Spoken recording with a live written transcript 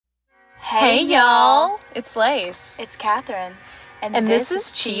Hey y'all, it's Lace. It's Catherine. And this is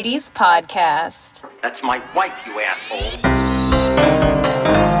Cheaties Podcast. That's my wife, you asshole.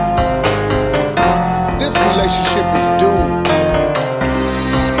 This relationship is doomed.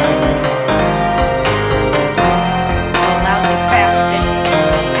 Lousy bastard.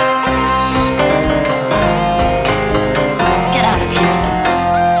 Get out of here.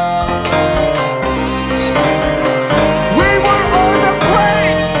 We were on the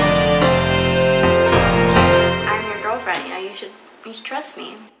plane! I'm your girlfriend. You should trust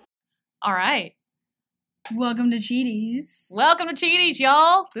me. All right. Welcome to Cheaties. Welcome to Cheaties,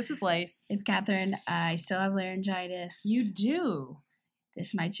 y'all. This is Lace. It's Catherine. I still have laryngitis. You do.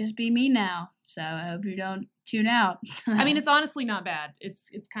 This might just be me now, so I hope you don't tune out. I mean, it's honestly not bad. It's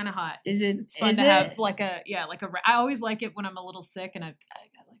kind of hot. Is it? It's fun is to it? have I always like it when I'm a little sick and I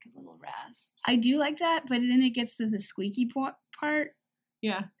got like a little rasp. I do like that, but then it gets to the squeaky part,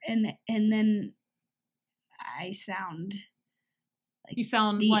 Yeah. and then I sound like You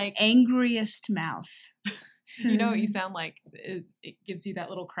sound the like angriest mouse. you know what you sound like. It gives you that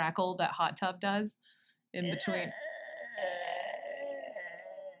little crackle that hot tub does in between.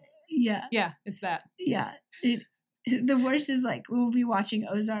 Yeah, Yeah, it's that. yeah. The worst is like we'll be watching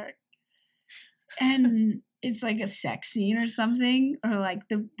Ozark, and it's like a sex scene or something, or like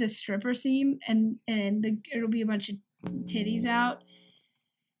the stripper scene, and it'll be a bunch of titties out,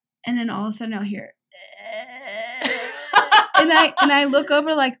 and then all of a sudden I'll hear, and I look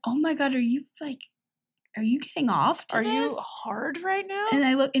over like, oh my god, are you getting off to Are this? you hard right now? And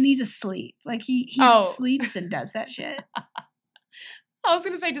I look, and he's asleep. Like he Oh. sleeps and does that shit. I was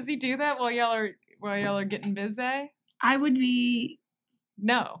gonna say, does he do that while y'all are getting busy? I would be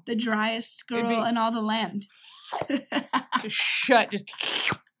No. the driest It'd girl be- in all the land. Just shut. Just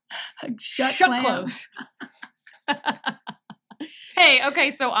Shut shut clam. close. Hey, okay,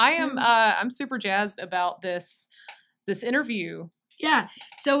 so I am I'm super jazzed about this interview. Yeah.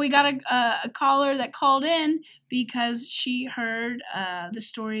 So we got a caller that called in because she heard the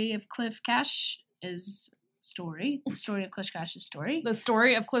story of Cliff Cash's story. The story of Cliff Cash's story. The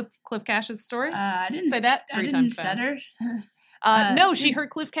story of Cliff Cash's story. I didn't Say that I three didn't times stutter. No, she heard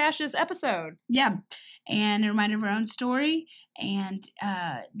Cliff Cash's episode. Yeah. And a reminder of her own story. And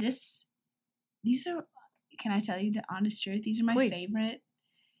these are, can I tell you the honest truth? These are my Please. favorite.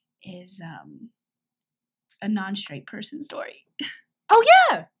 Is a non-straight person story. Oh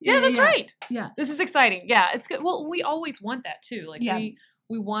yeah, Yeah, that's yeah. right. Yeah. This is exciting. Yeah, it's good. Well, we always want that too. Like Yeah.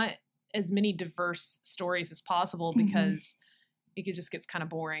 we want as many diverse stories as possible Mhm. because it just gets kind of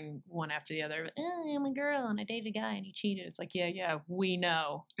boring one after the other. I'm a girl and I dated a guy and he cheated. It's like, yeah, we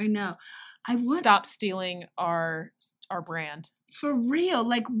know. I know. I would Stop stealing our brand. for real.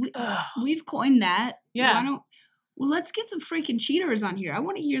 Like Ugh. we've coined that. Yeah. Well, let's get some freaking cheaters on here. I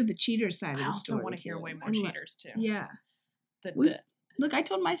want to hear the cheater side I of the also story. want to hear too. way more I lo- cheaters too. Yeah. The- Look, I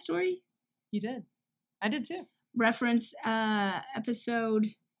told my story. you did. I did too. Reference episode.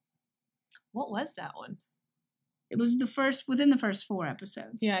 What was that one? It was within the first 4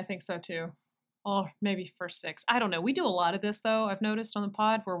 episodes. Yeah, I think so too. Or maybe first 6. I don't know. We do a lot of this though. I've noticed on the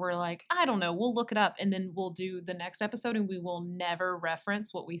pod where we're like, I don't know. We'll look it up and then we'll do the next episode and we will never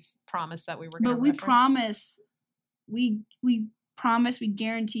reference what we promised that we were going to But we reference. promise, we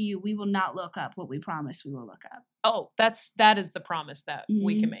guarantee you we will not look up what we promise we will look up. Oh, that is the promise that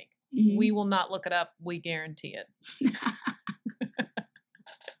we can make. Mhm. We will not look it up. We guarantee it.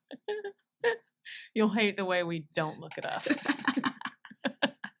 You'll hate the way we don't look it up.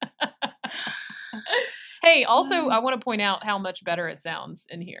 Hey, also, I want to point out how much better it sounds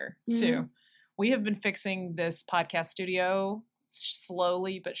in here, too. We have been fixing this podcast studio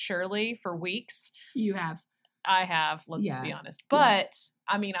slowly but surely for weeks. You have. I have, let's Yeah. be honest. But,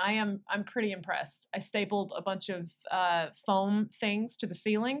 I mean, I'm pretty impressed. I stapled a bunch of foam things to the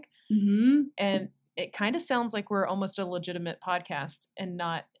ceiling, Mm-hmm. and it kind of sounds like we're almost a legitimate podcast and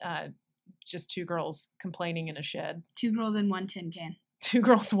not just 2 girls complaining in a shed. 2 girls in 1 tin can. 2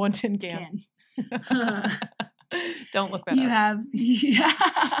 girls, 1 tin can. Don't look that You up. have.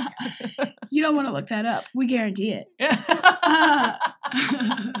 You don't want to look that up. We guarantee it.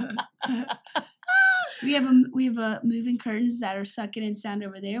 We have moving curtains that are sucking in sound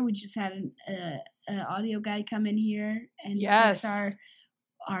over there. We just had an audio guy come in here and Yes. fix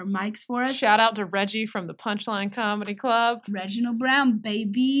our mics for us. Shout out to Reggie from the Punchline Comedy Club. Reginald Brown,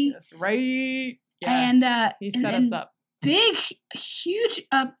 baby. That's right. Yeah, And he and- set and us up. big, huge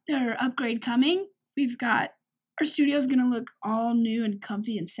upgrade coming. We've got our studio's gonna look all new and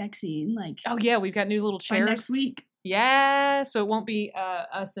comfy and sexy and like Oh yeah, we've got new little by chairs next week. Yeah, so it won't be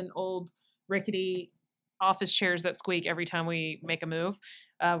us in old rickety office chairs that squeak every time we make a move.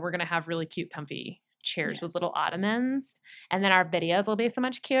 We're going to have really cute, comfy chairs with Yes. little ottomans. And then our videos will be so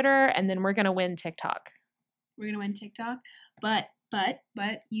much cuter. And then we're going to win TikTok. We're gonna win TikTok, but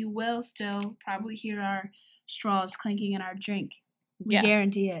you will still probably hear our straws clinking in our drink. We Yeah.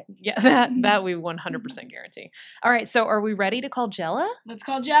 guarantee it. Yeah, that we 100% guarantee. All right, so are we ready to call Gela? Let's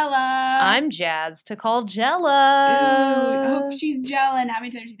call Gela. I'm jazzed to call Ooh, I Gela. hope she's Gela. And how many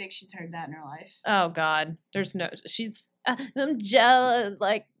times do you think she's heard that in her life? Oh God, there's no. She's I'm Gela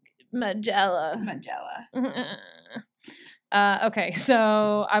like Magella. Gela. Okay,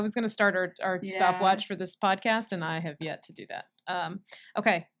 so I was gonna start our stopwatch Yes. for this podcast, and I have yet to do that.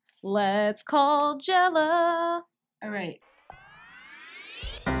 Okay, let's call Gela. All right.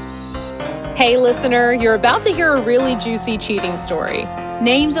 Hey, listener, you're about to hear a really juicy cheating story.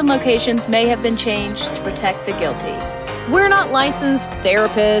 Names and locations may have been changed to protect the guilty. We're not licensed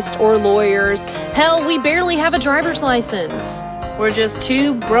therapists or lawyers. Hell, we barely have a driver's license. We're just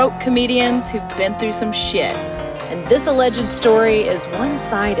two broke comedians who've been through some shit. And this alleged story is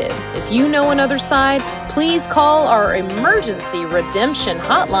one-sided. If you know another side, please call our emergency redemption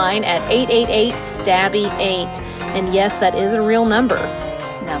hotline at 888-STABBY-8. And yes, that is a real number.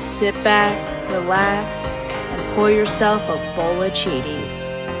 Now sit back, relax, and pour yourself a bowl of Cheaties.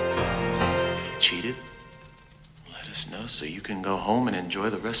 If you cheated, let us know so you can go home and enjoy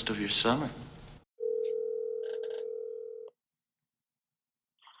the rest of your summer.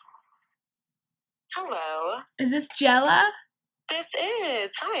 Hello. Is this Gela? This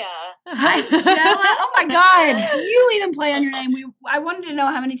is. Hiya. Hi, Gela. Oh my God. You even play on your name. I wanted to know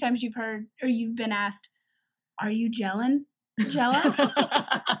how many times you've heard or you've been asked, are you Gela? Gela?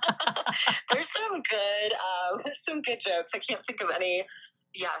 There's some good jokes. I can't think of any.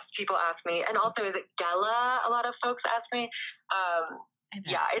 Yes, people ask me. And also, is it Gela? A lot of folks ask me.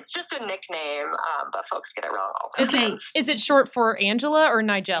 Yeah, it's just a nickname, but folks get it wrong all the time. Is it short for Angela or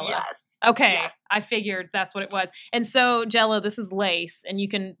Nigella? Yes. Okay, Yes. I figured that's what it was. And so, Gela, this is Lace, and you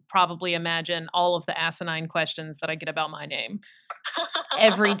can probably imagine all of the asinine questions that I get about my name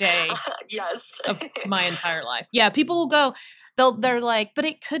every day Yes. of my entire life. Yeah, people will go, they're like, but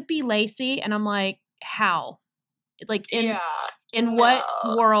it could be Lacey, and I'm like, how? Like in what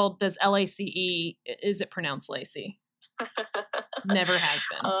world does LACE is it pronounced Lacey? Never has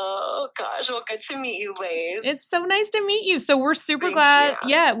been. Oh gosh. Well, good to meet you, Lace. It's so nice to meet you. So we're super Thank glad. you.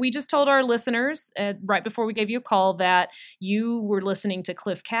 Yeah, we just told our listeners right before we gave you a call that you were listening to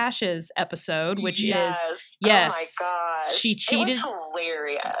Cliff Cash's episode, which is Oh my gosh. she cheated. It was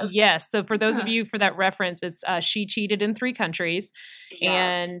hilarious. Yes. So for those of you for that reference, it's she cheated in 3 countries,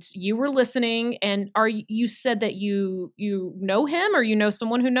 Yes. and you were listening. And you said that you know him, or you know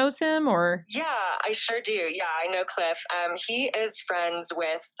someone who knows him, or Yeah, I sure do. Yeah, I know Cliff. He is friends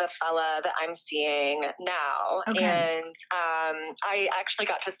with the fella that I'm seeing now. Okay. And I actually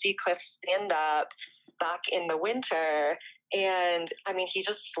got to see Cliff stand up back in the winter. And I mean, he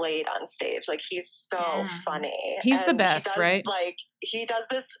just slayed on stage. Like, he's so Damn. funny. He's the And best, right? Like, he does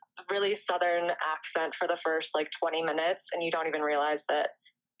this really Southern accent for the first 20 minutes, and you don't even realize that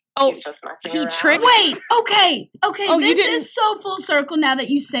he's just messing around. tricked- Wait, okay. Oh, you This didn't- is so full circle now that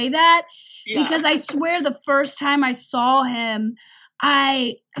you say that. Yeah. Because I swear the first time I saw him,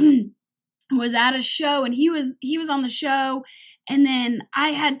 I was at a show and he was on the show, and then I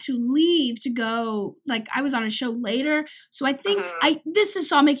had to leave to go, I was on a show later. So I think this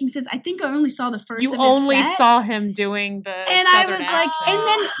is all making sense. I think I only saw the first you of his only set. saw him doing the And I Southern was like, accent. and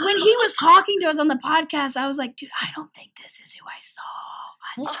then when he was talking to us on the podcast, I was like, dude, I don't think this is who I saw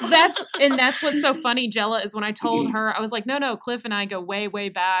on stage. That's what's so funny, Gela, is when I told her, I was like, no, Cliff and I go way, way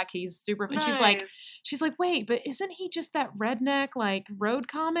back. He's super. And she's like, wait, but isn't he just that redneck road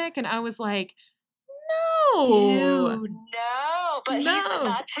comic? And I was like, no, Dude. No, but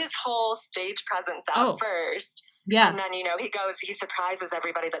that's his whole stage presence at first. Yeah. And then, he surprises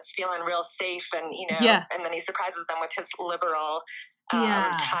everybody that's feeling real safe, and, and then he surprises them with his liberal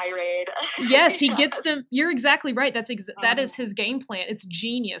tirade. Yes, he gets them. You're exactly right. That is his game plan. It's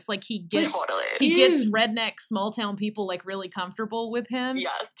genius. He gets redneck small town people really comfortable with him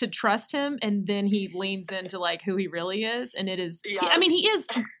to trust him, and then he leans into who he really is, and it is. I mean, he is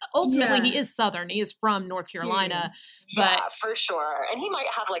ultimately he is Southern. He is from North Carolina, but for sure. And he might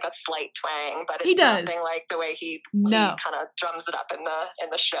have a slight twang, but it's he does. nothing like the way he kind of drums it up in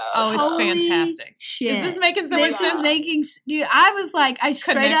the show. Oh, it's Holy fantastic. Shit. Is this making so much sense? Dude, I was I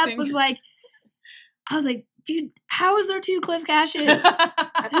straight Connecting. up was I was like, dude, how is there 2 Cliff Cashes?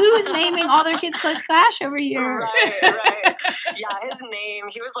 Who who's naming all their kids Clutch Clash over here? Right. Yeah, his name,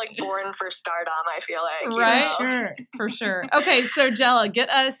 he was like born for stardom, I feel like. Right? For sure. Okay, so Gela, get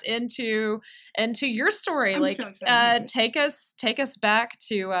us into your story. I'm like so excited. take us back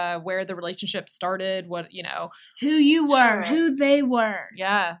to where the relationship started, what, who you were, Sure. who they were.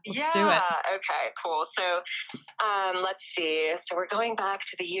 Yeah, let's do it. Okay, cool. So, let's see. So we're going back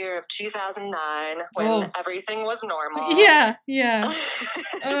to the year of 2009 when everything was normal. Yeah.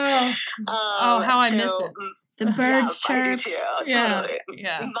 How I miss it. The birds chirped. I do too, Yeah, totally.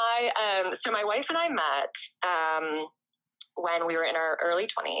 yeah. So my wife and I met when we were in our early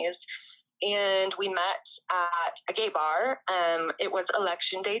 20s, and we met at a gay bar. It was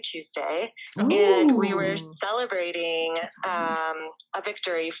Election Day Tuesday, and we were celebrating a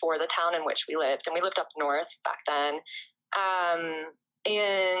victory for the town in which we lived, and we lived up north back then.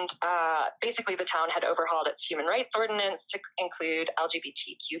 And basically, the town had overhauled its human rights ordinance to include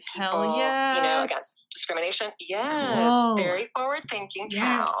LGBTQ people, Hell yes. Against discrimination. Yes, Whoa. very forward-thinking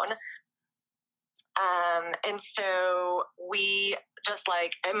town. And so we just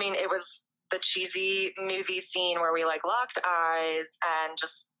it was the cheesy movie scene where we locked eyes and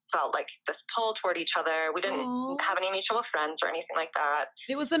just felt like this pull toward each other. We didn't have any mutual friends or anything like that.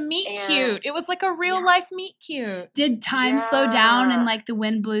 It was a meet cute. It was like a real life meet cute. Did time slow down and the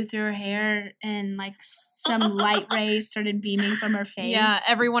wind blew through her hair and some light rays started beaming from her face? Yeah,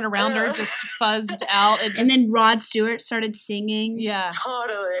 everyone around her just fuzzed out. And then Rod Stewart started singing. Yeah.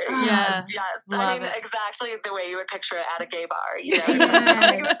 Totally. Yeah. Yes. Love it. Exactly the way you would picture it at a gay bar. I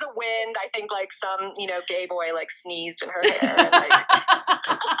think it was the wind. I think some, gay boy sneezed in her hair.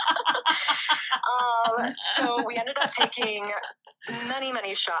 And, so we ended up taking many,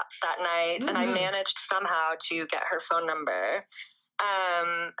 many shots that night, and I managed somehow to get her phone number.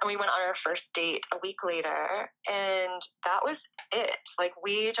 And we went on our first date a week later, and that was it.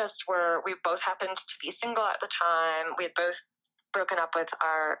 We both happened to be single at the time. We had both broken up with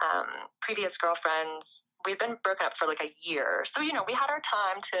our previous girlfriends. We'd been broken up for a year. So, we had our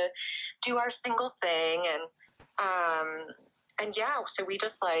time to do our single thing, and yeah, so we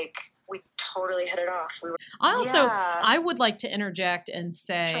just we totally hit it off. I would like to interject and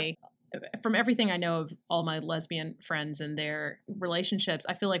say, from everything I know of all my lesbian friends and their relationships,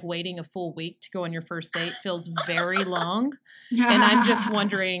 I feel like waiting a full week to go on your first date feels very long. And I'm just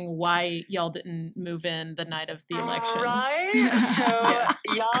wondering why y'all didn't move in the night of the election. Right?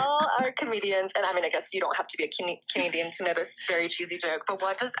 So y'all are comedians, and I guess you don't have to be a comedian to know this very cheesy joke, but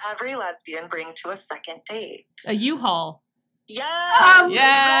what does every lesbian bring to a second date? A U-Haul. Yeah.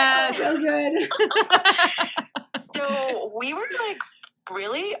 Yes. So good. So we were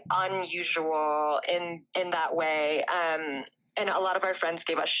really unusual in that way. And a lot of our friends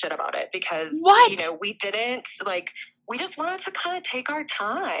gave us shit about it because we didn't we just wanted to kind of take our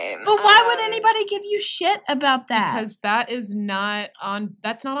time. But why would anybody give you shit about that? Because that's not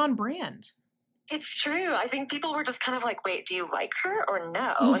on brand. It's true. I think people were just kind of wait, do you like her or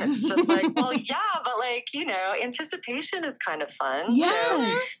no? And it's just well, yeah, but anticipation is kind of fun.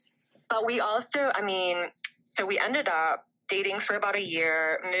 Yes. So. But we also, so we ended up dating for about a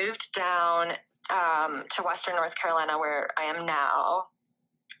year, moved down to Western North Carolina where I am now.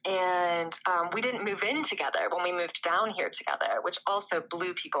 And we didn't move in together when we moved down here together, which also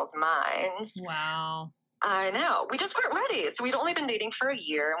blew people's minds. Wow. I know. We just weren't ready. So we'd only been dating for a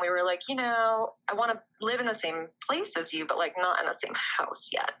year, and we were I want to live in the same place as you, but not in the same house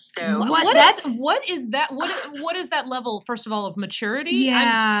yet. So what is that? What is that level, first of all, of maturity?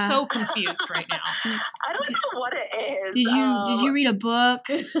 Yeah. I'm so confused right now. I don't know what it is. Did you read a book?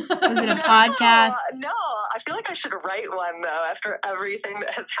 Was it a podcast? No, I feel like I should write one though after everything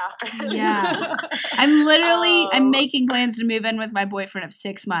that has happened. Yeah. I'm making plans to move in with my boyfriend of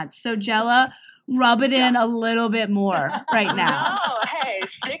 6 months. So Gela, rub it in a little bit more right now. No, hey,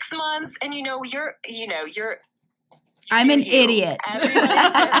 6 months, and you're I'm an idiot. Everybody's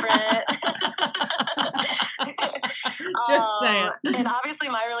different. Just saying. And obviously,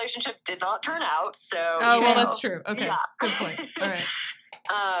 my relationship did not turn out. So. Oh well, that's true. Okay, yeah. Good point. All right.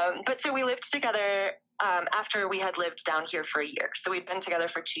 But so we lived together after we had lived down here for a year. So we'd been together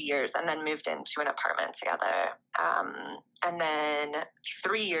for 2 years and then moved into an apartment together. And then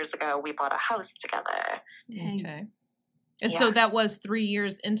 3 years ago, we bought a house together. Okay. And so that was 3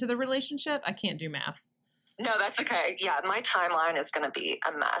 years into the relationship? I can't do math. No, that's okay. Yeah, my timeline is going to be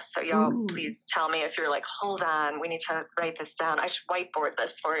a mess. So y'all, please tell me if you're hold on, we need to write this down. I should whiteboard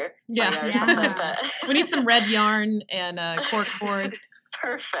this for you. Yeah. We need some red yarn and a cork board.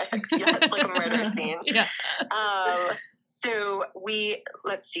 Perfect. Yes, like a murder scene. Yeah. So we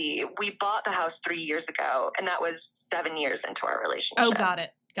bought the house 3 years ago, and that was 7 years into our relationship. Oh, got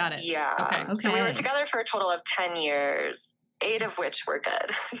it. Got it. Yeah. Okay. So we were together for a total of 10 years, 8 of which were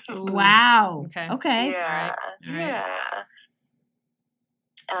good. Wow. Okay. Okay. Yeah. All right. Yeah.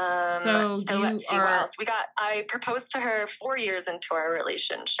 So let's see what else. I proposed to her 4 years into our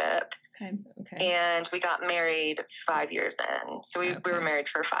relationship. Okay. And we got married 5 years in. So we were married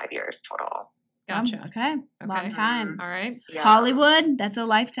for 5 years total. Gotcha. Okay. Long time. All right. Yes. Hollywood, that's a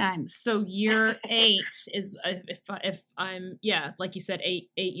lifetime. So year 8 is if I'm like you said 8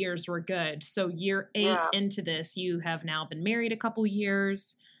 years were good. So year 8 into this, you have now been married a couple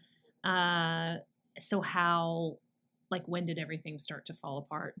years. So how, like, when did everything start to fall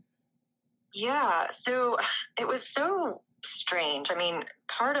apart? Yeah. So it was so strange. I mean,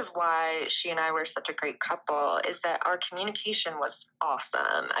 part of why she and I were such a great couple is that our communication was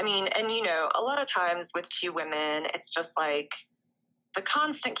awesome. I mean, and a lot of times with two women, it's just like the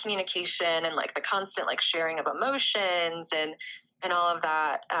constant communication and like the constant like sharing of emotions and all of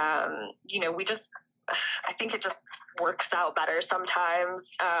that. We just, I think it just works out better sometimes.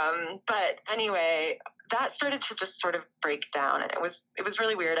 But anyway, that started to just sort of break down, and it was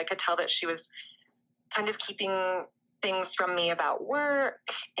really weird. I could tell that she was kind of keeping things from me about work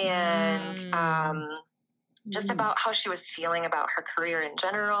and just about how she was feeling about her career in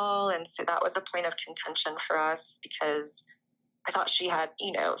general. And so that was a point of contention for us because I thought she had,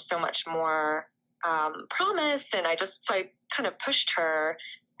 so much more promise. And I kind of pushed her,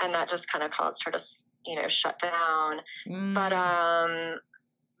 and that just kind of caused her to, shut down.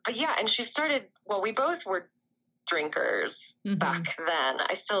 But yeah, and she started, we both were drinkers back then.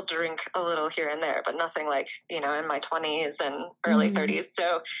 I still drink a little here and there, but nothing like, in my 20s and early 30s.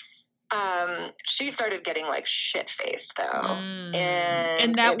 So she started getting like shit-faced though.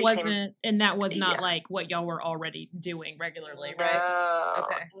 And that was not like what y'all were already doing regularly, right?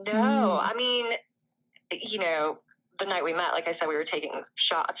 Okay. No. I mean, the night we met, like I said, we were taking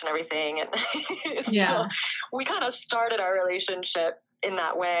shots and everything. And so we kind of started our relationship in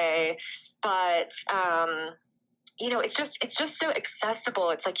that way. But, it's just so accessible.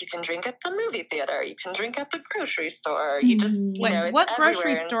 It's like you can drink at the movie theater. You can drink at the grocery store. You just, it's what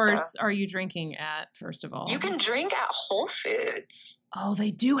grocery everywhere. stores are you drinking at, first of all? You can drink at Whole Foods. Oh,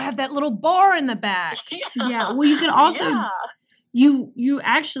 they do have that little bar in the back. Yeah. Well, you can also... You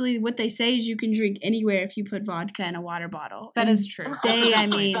actually, what they say is you can drink anywhere if you put vodka in a water bottle. That is true.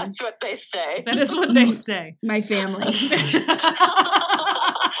 That's what they say. That is what they say. My family. I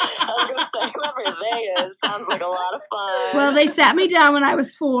was going to say, whoever they is sounds like a lot of fun. Well, they sat me down when I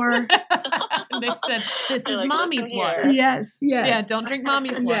was 4. They said, this is like, mommy's water. Yes. Yeah, don't drink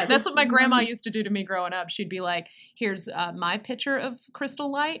mommy's water. Yeah, that's what my grandma used to do to me growing up. She'd be like, here's my pitcher of Crystal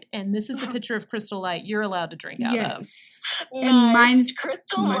Light, and this is the pitcher of Crystal Light you're allowed to drink out of. And mine's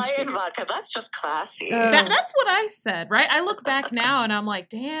Crystal Light and vodka. That's just classy. That's what I said, right? I look back now and I'm like,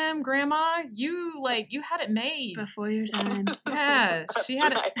 damn, Grandma, you had it made. Before your time. Yeah, she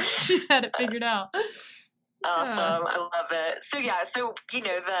had it figured out. Awesome. I love it. So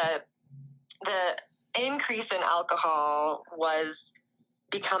the increase in alcohol was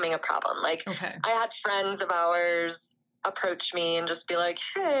becoming a problem. Like I had friends of ours approach me and just be like,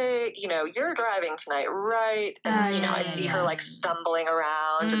 hey, you're driving tonight, right? And I see her like stumbling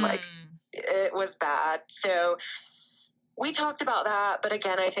around and like it was bad. So we talked about that, but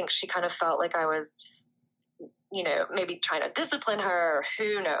again, I think she kind of felt like I was maybe trying to discipline her, or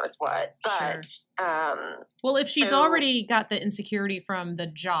who knows what. But well, if she's already got the insecurity from the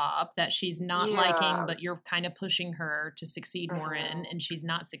job that she's not liking, but you're kind of pushing her to succeed more in, and she's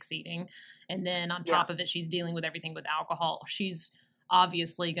not succeeding, and then on top of it, she's dealing with everything with alcohol, she's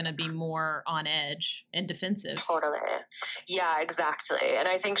obviously going to be more on edge and defensive. Totally. Yeah, exactly. And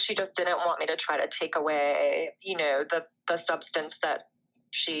I think she just didn't want me to try to take away, the substance that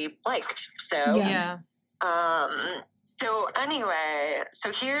she liked. So so anyway,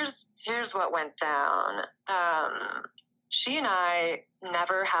 so here's what went down. She and I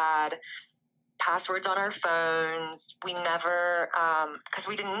never had passwords on our phones. We never, because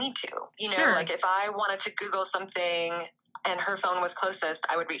we didn't need to, like if I wanted to Google something and her phone was closest,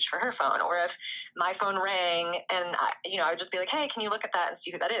 I would reach for her phone. Or if my phone rang and I would just be like, hey, can you look at that and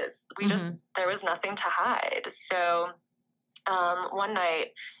see who that is? We just, there was nothing to hide. So, one night,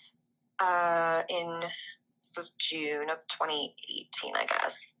 this was June of 2018, I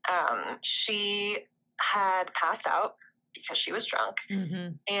guess. She had passed out because she was drunk,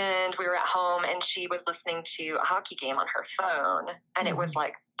 and we were at home, and she was listening to a hockey game on her phone, and it was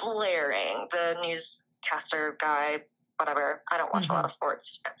like blaring. The newscaster guy whatever. I don't watch a lot of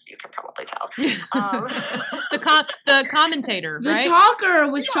sports, as you can probably tell. The commentator, The right? talker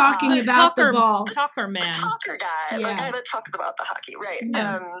was talking about the balls. Talker man. The talker guy, the Yeah. guy that talks about the hockey, right?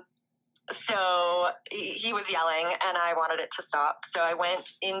 Yeah. So he was yelling, and I wanted it to stop. So I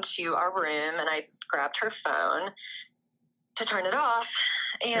went into our room, and I grabbed her phone to turn it off,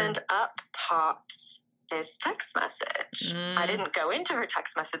 and up pops this text message. I didn't go into her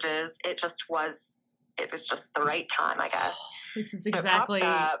text messages. It was just the right time, I guess. This is So it exactly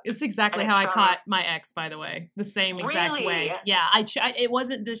popped up, and how I it's caught my ex, by the way. The same exact Really? way. Yeah, it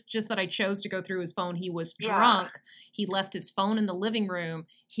wasn't just that I chose to go through his phone. He was Yeah. drunk. He left his phone in the living room.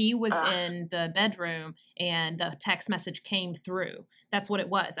 He was Ugh. in the bedroom, and the text message came through. That's what it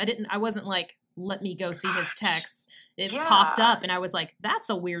was. I wasn't like, let me go see his text. It Yeah. popped up, and I was like, that's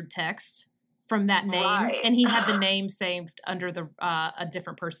a weird text from that name. Right. And he had the name saved under the a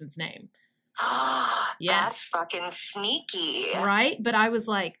different person's name. That's Yes. fucking sneaky. Right? But I was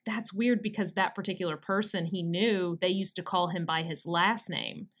like, that's weird because that particular person he knew, they used to call him by his last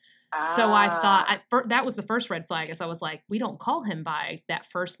name. So I thought that was the first red flag. Is I was like, we don't call him by that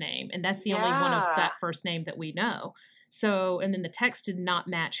first name, and that's the only one of Yeah. that first name that we know. So, and then the text did not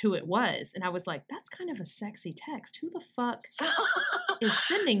match who it was, and I was like, that's kind of a sexy text. Who the fuck is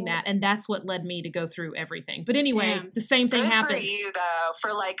sending that? And that's what led me to go through everything. But anyway, Damn. the same thing Good happened. for you, though,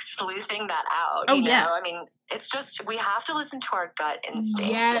 for like sleuthing that out. Oh, you yeah. know? I mean, it's just, we have to listen to our gut instinct.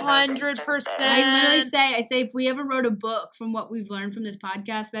 Yes. in those 100%. instances. I literally say if we ever wrote a book from what we've learned from this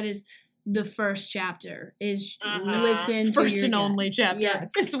podcast, that is the first chapter is listen to First your and gut. only chapter.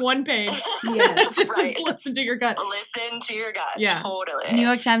 Yes. It's one page. Yes. Just Right. listen to your gut. Listen to your gut. Yeah. Totally. New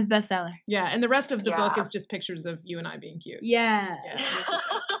York Times bestseller. Yeah, and the rest of the book Yeah. is just pictures of you and I being cute. Yes. Yes.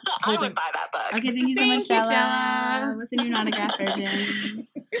 I would buy that book. Okay, thank you so much, Thank you, Gela. Gela. Listen, you're not a autograph version.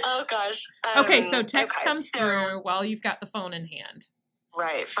 Oh, gosh. Okay, so text okay, comes so- through while you've got the phone in hand.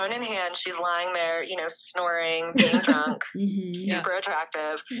 Right. Phone in hand. She's lying there, snoring, being drunk, Mm-hmm. super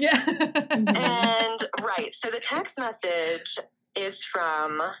attractive. Yeah. And right. So the text message is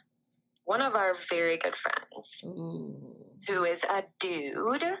from one of our very good friends who is a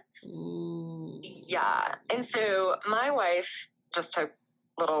dude. Yeah. And so my wife, just a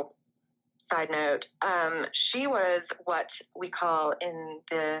little side note, she was what we call in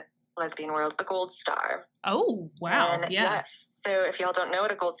the lesbian world a gold star. Oh, wow. And yeah. yes. So if y'all don't know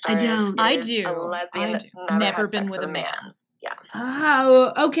what a gold star I is, don't. it I is do. a lesbian I that's do. Never had been sex with a man. Yeah.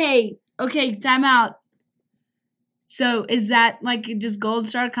 Oh, okay. Okay, time out. So is that like just gold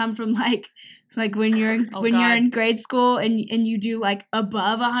star come from like when you're in Oh, when you're God. in grade school and you do like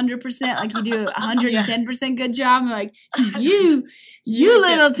above 100%, like you do 110% good job, and like you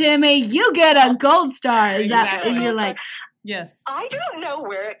little Timmy, you get a gold star. Is that Exactly. and you're like Yes. I don't know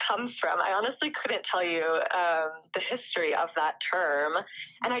where it comes from. I honestly couldn't tell you the history of that term.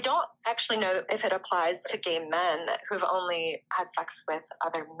 And I don't actually know if it applies to gay men who've only had sex with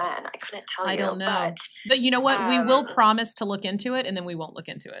other men. I couldn't tell you. I don't know. But But you know what? We will promise to look into it, and then we won't look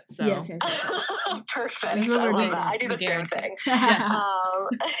into it. So yes. perfect. That's what I we're love doing. that. I do the We same guarantee. thing. Yeah.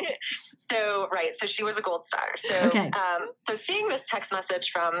 So she was a gold star. So, Okay. so seeing this text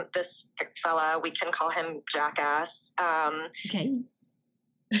message from this fella, we can call him Jackass. Okay.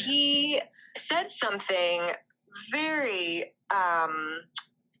 He said something very,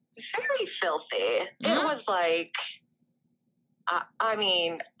 very filthy. It was like, I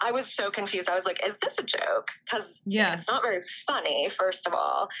mean, I was so confused. I was like, is this a joke? Because Yeah. it's not very funny, first of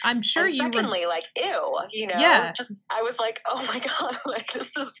all. I'm sure and you secondly, like, ew, Yeah. just, I was like, oh my God, like, this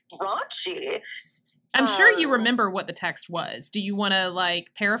is raunchy. I'm sure you remember what the text was. Do you want to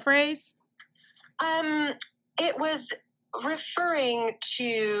like paraphrase? It was referring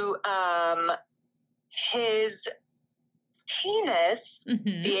to his penis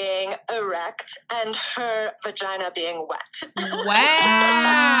being erect and her vagina being wet.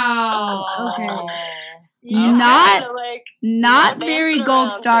 Wow. Okay. Yeah, Not so, like, not no very dancing gold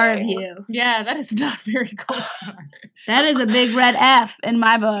around star of thing. you. Yeah, that is not very gold star. That is a big red F in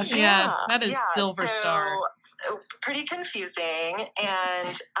my book. Yeah, that is silver star. Pretty confusing.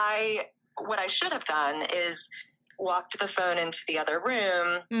 And what I should have done is walked the phone into the other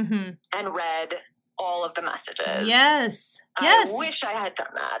room and read all of the messages. Yes. I wish I had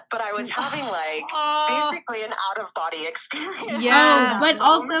done that, but I was having Oh. basically an out of body experience. Yeah. Oh, but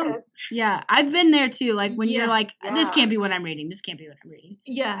also, yeah, I've been there too. Like when you're Yeah. like, this Yeah. can't be what I'm reading. This can't be what I'm reading.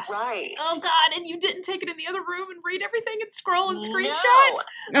 Yeah. Right. Oh God! And you didn't take it in the other room and read everything and scroll and screenshot.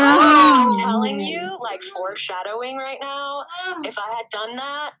 No. Oh. I'm telling you, like foreshadowing right now, if I had done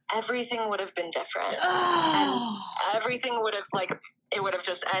that, everything would have been different. And everything would have it would have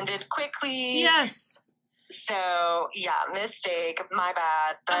just ended quickly. Yes. So, yeah, mistake, my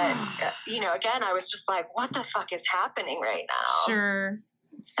bad. But, again, I was just like, what the fuck is happening right now? Sure.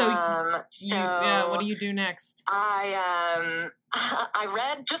 So, what do you do next? I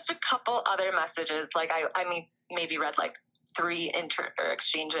read just a couple other messages. Like, I maybe read like 3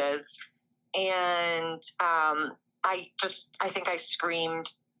 exchanges. And I think I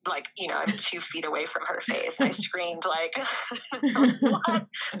screamed, like, I'm 2 feet away from her face. I screamed like, what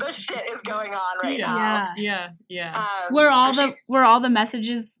the shit is going on right now? Yeah. Were all the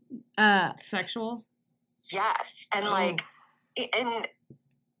messages sexuals? Yes. And like, and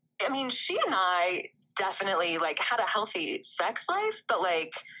I mean, she and I definitely like had a healthy sex life, but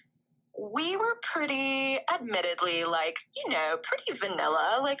like, we were pretty, admittedly, like, pretty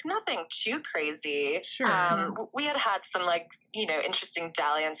vanilla, like nothing too crazy. Sure. We had some like, interesting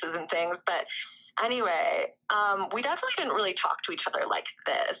dalliances and things, but anyway, we definitely didn't really talk to each other like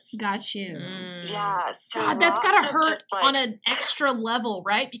this. Got you. Yeah. So God, that's gotta hurt on an extra level,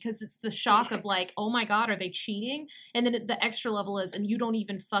 right? Because it's the shock of like, oh my God, are they cheating? And then the extra level is, and you don't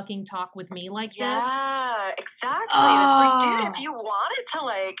even fucking talk with me like this. Yeah, exactly. It's like, dude, if you wanted to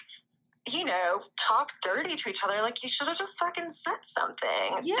like, talk dirty to each other, like you should have just fucking said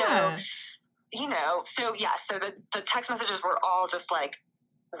something. Yeah. So, so the text messages were all just like,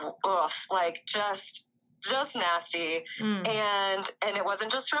 oof, like just nasty. And it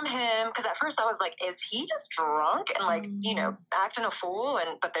wasn't just from him, because at first I was like, is he just drunk and like, acting a fool?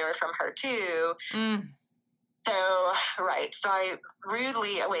 But they were from her too. So I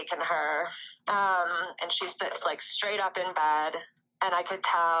rudely awaken her, and she sits like straight up in bed. And I could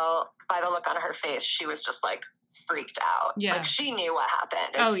tell by the look on her face, she was just like freaked out. Yeah. Like she knew what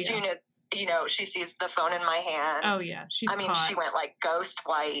happened. As soon as, she sees the phone in my hand. Oh, yeah. She's caught. She went like ghost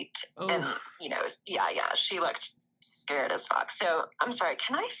white. Oof. And, she looked scared as fuck. So I'm sorry,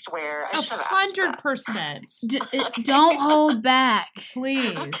 can I swear? I should have asked 100%. Don't hold back.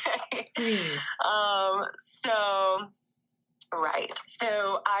 Please. Okay. Please. So I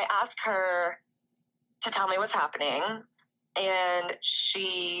asked her to tell me what's happening. And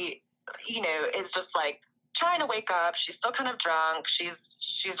she, is just like trying to wake up. She's still kind of drunk. She's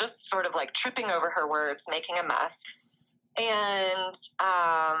just sort of like tripping over her words, making a mess. And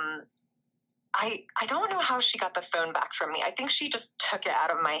I don't know how she got the phone back from me. I think she just took it out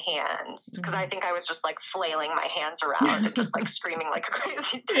of my hands, because I think I was just like flailing my hands around and just like screaming like a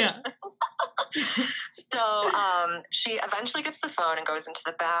crazy person. Yeah. So she eventually gets the phone and goes into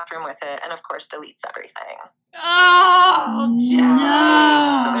the bathroom with it, and of course deletes everything. Oh,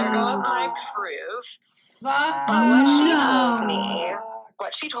 no! So there goes my proof. Fuck. But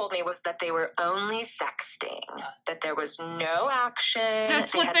what she told me was that they were only sexting, that there was no action.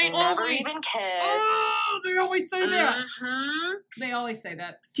 That's what they never always even kissed. Oh, they always say that. Mm-hmm. They always say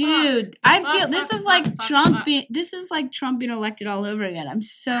that. Dude, I feel this is like Trump being elected all over again. I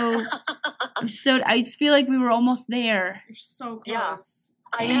just feel like we were almost there. You're so close. Yeah,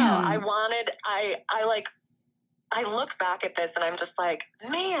 I know. I look back at this and I'm just like,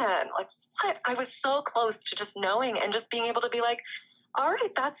 man, like what? I was so close to just knowing and just being able to be like, all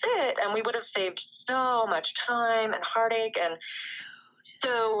right, that's it. And we would have saved so much time and heartache. And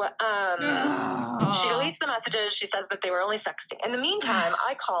so she deletes the messages. She says that they were only sexting. In the meantime,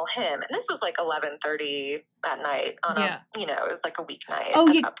 I call him, and this was like 11:30 at night on it was like a weeknight.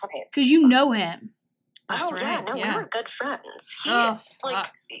 Oh, yeah, because you know him. That's right. We were good friends. We were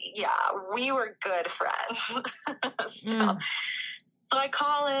good friends. So I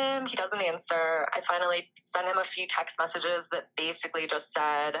call him, he doesn't answer. I finally sent him a few text messages that basically just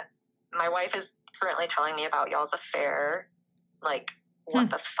said, my wife is currently telling me about y'all's affair. Like, what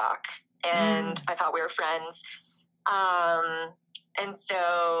the fuck? And I thought we were friends. And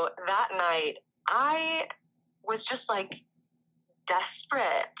so that night, I was just like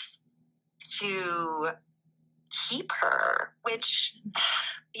desperate to keep her, which,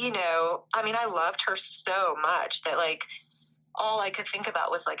 I loved her so much that like, all I could think about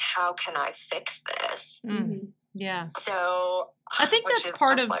was like, how can I fix this? Mm-hmm. Yeah. So I think that's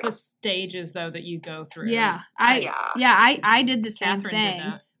part of the stages though that you go through. Yeah. I did the same thing.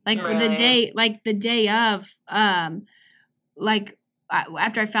 Like really? the day of, after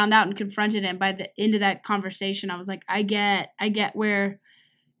I found out and confronted him, by the end of that conversation, I was like, I get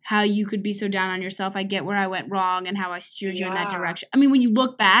how you could be so down on yourself. I get where I went wrong and how I steered you in that direction. I mean, when you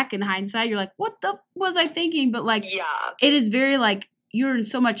look back in hindsight, you're like, what the was I thinking? But like, it is very like, you're in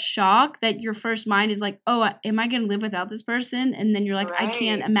so much shock that your first mind is like, oh, am I going to live without this person? And then you're like, I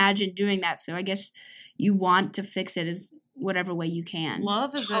can't imagine doing that. So I guess you want to fix it as whatever way you can.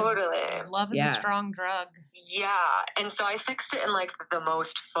 Love is a strong drug. Yeah, and so I fixed it in like the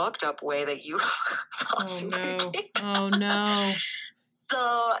most fucked up way that you possibly can. Oh no.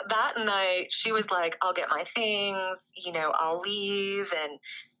 So that night she was like, I'll get my things, I'll leave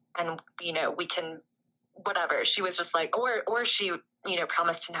and we can whatever. She was just like, or she,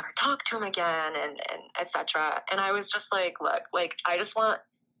 promised to never talk to him again and etc. And I was just like, look, like I just want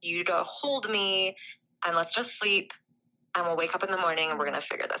you to hold me and let's just sleep and we'll wake up in the morning and we're going to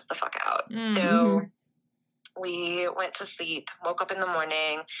figure this the fuck out. Mm-hmm. So we went to sleep, woke up in the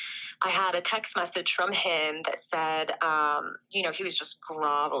morning. I had a text message from him that said, he was just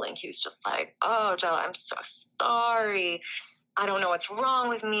groveling. He was just like, oh, Gela, I'm so sorry. I don't know what's wrong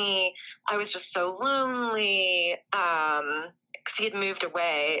with me. I was just so lonely. Because he had moved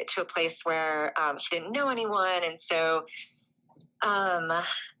away to a place where he didn't know anyone. And so I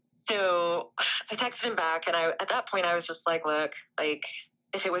texted him back, and at that point I was just like, look, like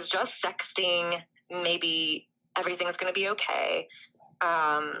if it was just sexting, maybe everything's going to be okay.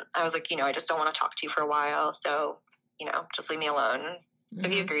 I was like, I just don't want to talk to you for a while. So, just leave me alone. Mm-hmm. So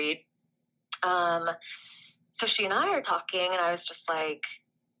he agreed. So she and I are talking, and I was just like,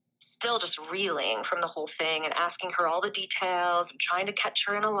 still just reeling from the whole thing and asking her all the details and trying to catch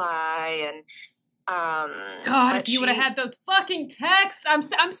her in a lie. And God, if you would have had those fucking texts, I'm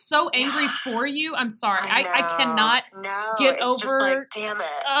so angry for you. I'm sorry. I cannot get over. Just like, damn it.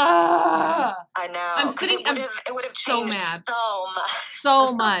 I know. I'm sitting. It would have so changed mad. so much.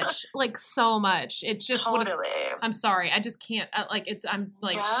 So much. Like so much. It's just totally. I'm sorry. I just can't. I'm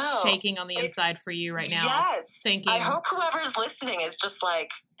like shaking on the inside for you right now. Yes. Thinking. I hope whoever's listening is just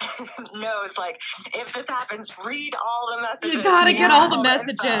like knows, like, if this happens, read all the messages. You gotta get all the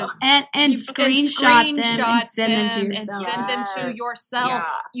messages and screenshot them and send them to yourself. And send them to yourself. Yeah.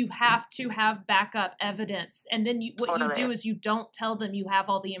 You have to have backup evidence, and then what you do is you don't tell them you have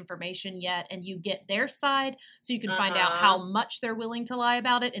all the information yet, and you get their side so you can find out how much they're willing to lie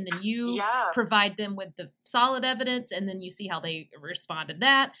about it, and then you provide them with the solid evidence, and then you see how they respond to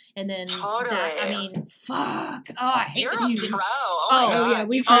that, and then fuck. Oh, I hate You're that you a didn't. pro. Yeah,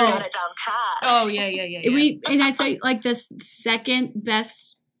 we've got it down pat. Oh yeah. And I'd say like the second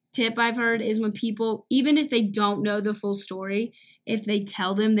best tip I've heard is when people, even if they don't know the full story, if they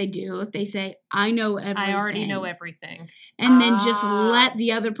tell them they do, if they say, I know everything. I already know everything. And then just let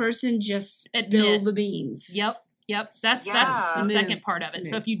the other person just spill the beans. Yep. That's the second part of it.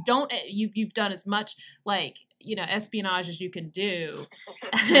 So if you don't, you've done as much like, espionage as you can do,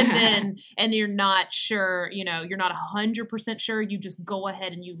 and you're not sure, you're not 100% sure, you just go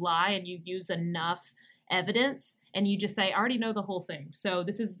ahead and you lie and you use enough evidence and you just say, I already know the whole thing. So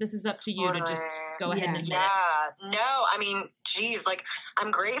this is up to you to just go ahead and admit it. Yeah. No, I mean, geez, like I'm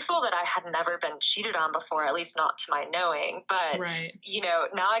grateful that I had never been cheated on before, at least not to my knowing. But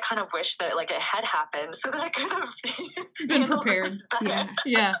now I kind of wish that like it had happened so that I could have been prepared.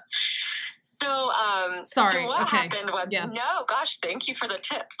 Yeah. So, sorry. So what okay. happened was, no, gosh, thank you for the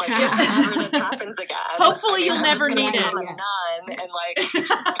tip. Like, if ever this happens again, hopefully you'll never need it. I'm a nun and like,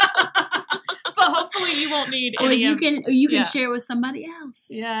 but hopefully you won't need. Or you can share with somebody else.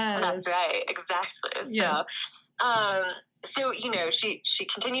 Yes, that's right, exactly. Yes. So she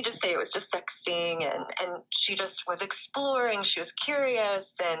continued to say it was just sexting, and she just was exploring. She was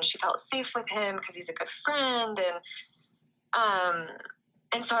curious, and she felt safe with him because he's a good friend,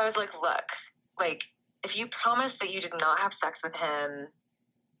 and so I was like, look, like, if you promise that you did not have sex with him,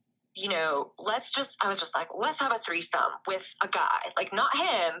 I was just like, let's have a threesome with a guy. Like, not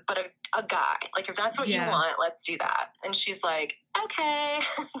him, but a guy. Like, if that's what you want, let's do that. And she's like, okay.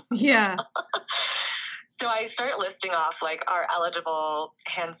 Yeah. So I start listing off, like, our eligible,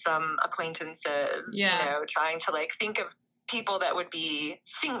 handsome acquaintances, trying to, like, think of people that would be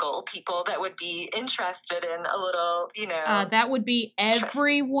single, people that would be interested in a little, that would be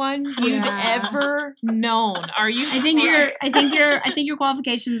everyone you've ever known. Are you? I think your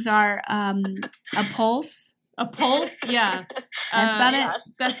qualifications are a pulse. A pulse, yeah. That's about it.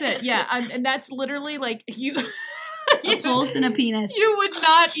 That's it, yeah. And that's literally like you. A pulse and a penis. You would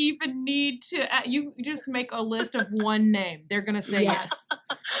not even need to. You just make a list of one name. They're gonna say yes.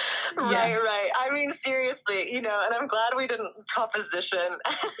 Right. I mean, seriously, and I'm glad we didn't proposition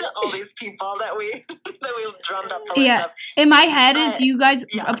all these people that we drummed up the list of. In my head is you guys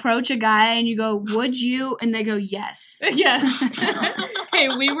approach a guy and you go, "Would you?" and they go, "Yes." Yes. Hey,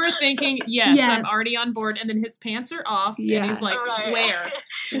 we were thinking, yes, I'm already on board, and then his pants are off, and he's like, "Where?"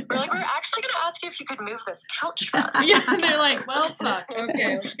 We're like, we're actually gonna ask you if you could move this couch for us. Yeah, and they're like, well, fuck.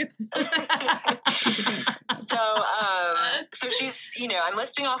 Okay, let's get So she's, I'm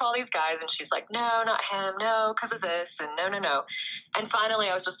listing off all these guys, and she's like, no, not him, no, because of this, and no. And finally,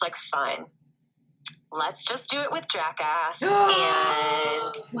 I was just like, fine. Let's just do it with Jackass. And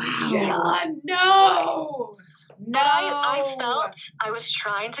wow. Gela, no! But I felt I was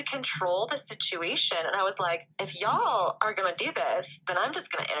trying to control the situation, and I was like, if y'all are going to do this, then I'm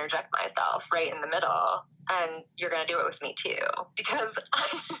just going to interject myself right in the middle, and you're going to do it with me too. Because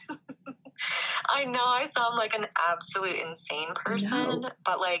I know I sound like an absolute insane person,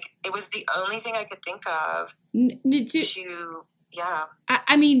 but like it was the only thing I could think of yeah.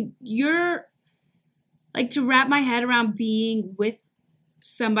 I mean, you're like, to wrap my head around being with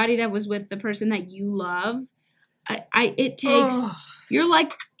somebody that was with the person that you love. It takes. You're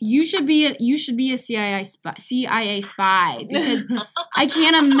like, you should be a CIA spy, because I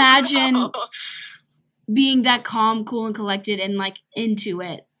can't imagine being that calm, cool, and collected and like into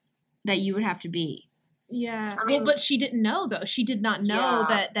it that you would have to be. Yeah. Well, but she didn't know, though. She did not know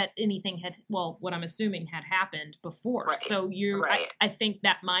that anything had, well, what I'm assuming had happened before. Right. So I think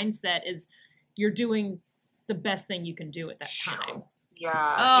that mindset is you're doing the best thing you can do at that time.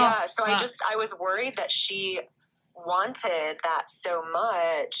 Yeah. So I was worried that she wanted that so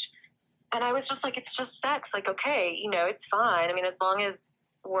much, and I was just like, it's just sex, like, okay, it's fine. I mean, as long as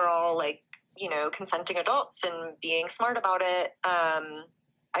we're all like, consenting adults and being smart about it,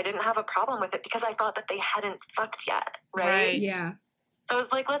 I didn't have a problem with it, because I thought that they hadn't fucked yet, right? Yeah. So I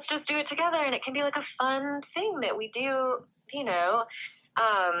was like, let's just do it together, and it can be like a fun thing that we do,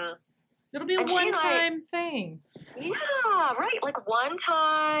 It'll be a one-time thing. Yeah, right. Like one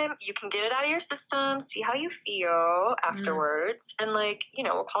time, you can get it out of your system, see how you feel afterwards, and like,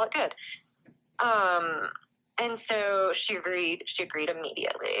 we'll call it good. And so she agreed. She agreed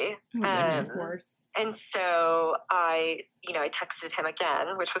immediately. Of course. And so I texted him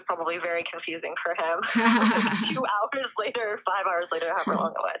again, which was probably very confusing for him. 2 hours later, 5 hours later, however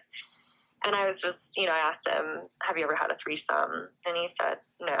long it was. And I was just, I asked him, have you ever had a threesome? And he said,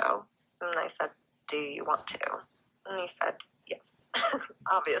 no. And I said, do you want to? And he said, yes,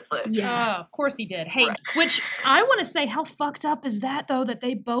 obviously. Yeah, of course he did. Hey, which I want to say, how fucked up is that, though, that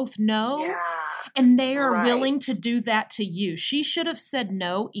they both know? Yeah. And they are willing to do that to you. She should have said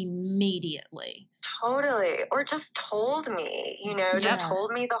no immediately. Totally. Or just told me, just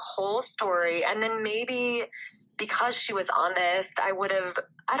told me the whole story. And then maybe because she was honest, I would have,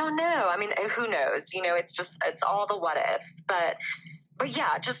 I don't know. I mean, who knows? It's all the what ifs. But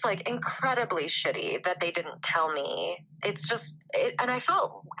yeah, just like incredibly shitty that they didn't tell me. It's just, and I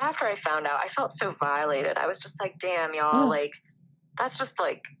felt, after I found out, I felt so violated. I was just like, damn, y'all, like, that's just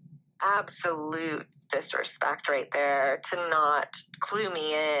like absolute disrespect right there to not clue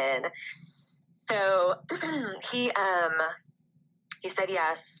me in. So he said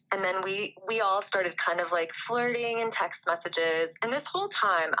yes. And then we all started kind of like flirting in text messages. And this whole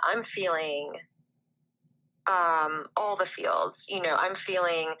time I'm feeling all the feels, I'm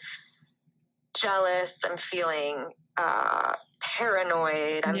feeling jealous, I'm feeling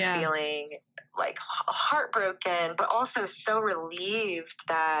paranoid, I'm feeling like heartbroken, but also so relieved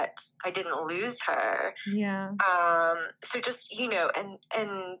that I didn't lose her. Yeah. So just,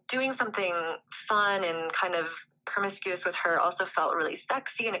 and doing something fun and kind of promiscuous with her also felt really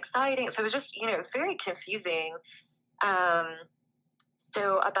sexy and exciting. So it was just, it was very confusing.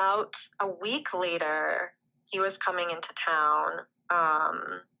 So about a week later, he was coming into town,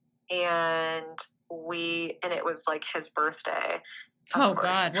 and it was like his birthday. Oh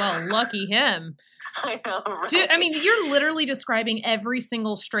God! Well, lucky him. I know, right? Dude, I mean, you're literally describing every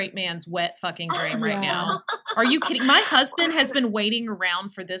single straight man's wet fucking dream right now. Are you kidding? My husband has been waiting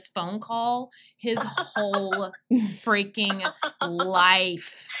around for this phone call his whole freaking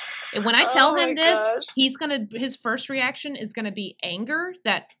life. And when I tell him this, his first reaction is gonna be anger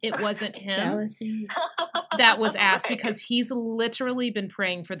that it wasn't him. Jealousy. That was asked, because he's literally been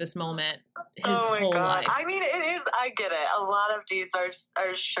praying for this moment his whole life. I mean, it is. I get it. A lot of dudes are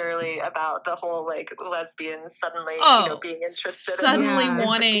surely about the whole like lesbians suddenly, being interested, suddenly in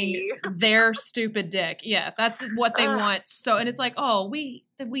wanting their stupid dick. Yeah, that's what they want. So, and it's like,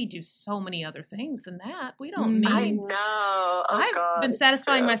 we do so many other things than that. We don't need. I know. I've been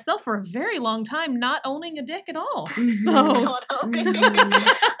satisfying myself for a very long time, not owning a dick at all. So,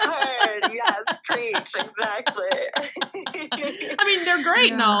 yes, preach, exactly. I mean, they're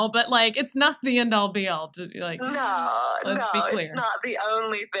great and all, but like, it's not the end all be all. Let's be clear. It's not the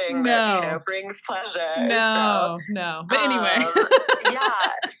only thing that brings pleasure. No. But anyway,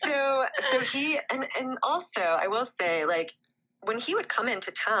 So he and also I will say, like, when he would come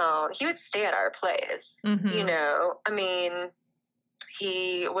into town, he would stay at our place. Mm-hmm. I mean,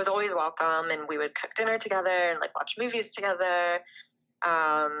 he was always welcome, and we would cook dinner together and like watch movies together.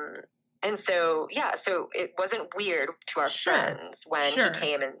 And so, so it wasn't weird to our friends when he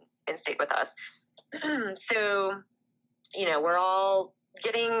came and stayed with us. So, we're all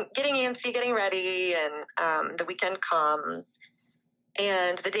getting antsy, getting ready, and the weekend comes.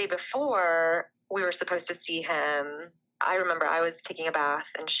 And the day before we were supposed to see him, I remember I was taking a bath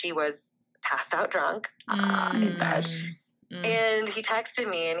and she was passed out drunk in bed. And he texted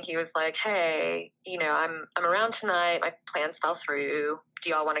me and he was like, hey, I'm around tonight. My plans fell through. Do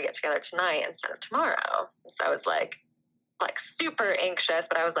y'all want to get together tonight instead of tomorrow? So I was like super anxious,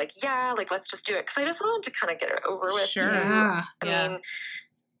 but I was like, yeah, let's just do it. Cause I just wanted to kind of get it over with. Sure. Too. Yeah. I mean,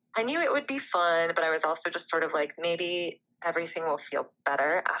 I knew it would be fun, but I was also just sort of like, maybe everything will feel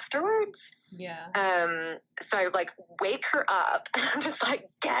better afterwards. Yeah. So I wake her up, just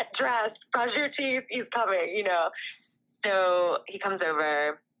get dressed, brush your teeth, he's coming, So he comes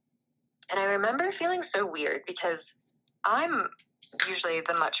over, and I remember feeling so weird because I'm usually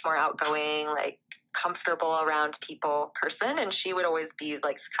the much more outgoing, comfortable around people person, and she would always be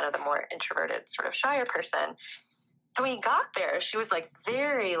kind of the more introverted, sort of shyer person. So when he got there, she was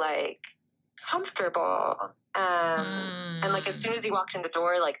very comfortable. And as soon as he walked in the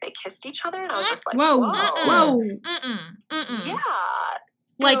door, they kissed each other, and I was just like, whoa. Yeah.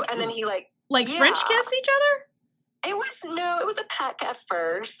 So, and then he French kiss each other? It was a peck at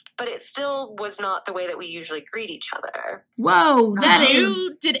first, but it still was not the way that we usually greet each other. Whoa,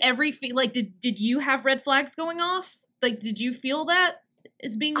 did you have red flags going off? Did you feel that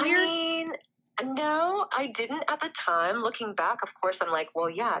as being weird? I mean, no, I didn't at the time. Looking back, of course, I'm like, well,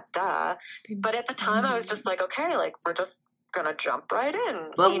 yeah, duh. But at the time, I was just like, okay, we're just gonna jump right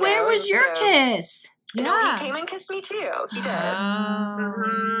in. But where was your kiss? Yeah. No, he came and kissed me too. He did.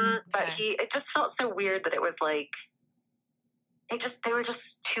 But it just felt so weird that it was they were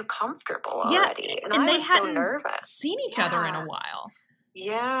just too comfortable already. And I they was hadn't so nervous. seen each other in a while.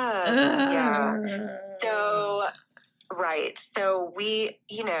 Yeah. So, right. So we,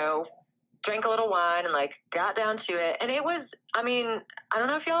 drank a little wine and got down to it. And it was, I mean, I don't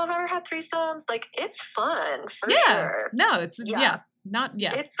know if y'all have ever had threesomes. It's fun for sure. No, it's,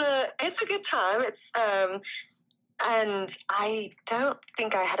 It's a good time. It's, and I don't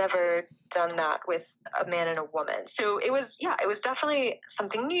think I had ever done that with a man and a woman. So it was definitely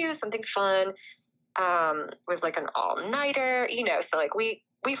something new, something fun. It was an all-nighter, so we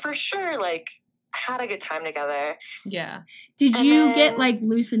for sure had a good time together. Yeah. Did you get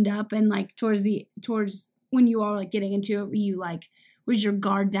loosened up and towards when you all getting into it, were you was your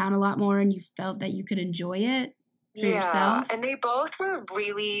guard down a lot more and you felt that you could enjoy it for yourself? And they both were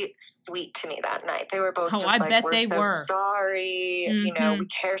really sweet to me that night. They were both just I bet we're they so were. Sorry, we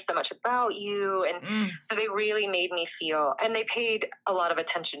care so much about you. And so they really made me feel, and they paid a lot of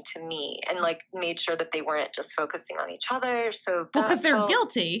attention to me and made sure that they weren't just focusing on each other. So because they're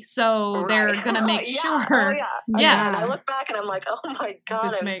guilty, so they're going to make sure. Oh, yeah. And I look back and I'm like, oh my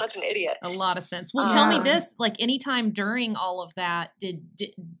God, I'm such an idiot. A lot of sense. Well, tell me this, anytime during all of that,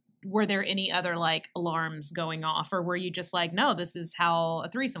 were there any other alarms going off, or were you just no, this is how a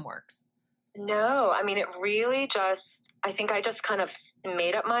threesome works? No, I mean, it really I think I just kind of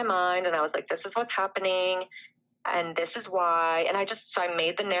made up my mind and I was like, this is what's happening and this is why. And I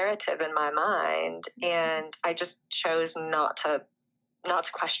made the narrative in my mind and I just chose not to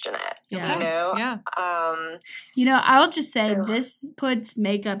question it, Yeah. I'll just say this puts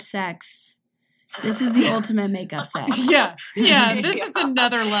makeup sex. This is the ultimate makeup sex. Yeah. This is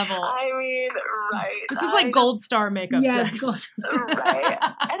another level. I mean, right. This is gold star makeup sex. Right.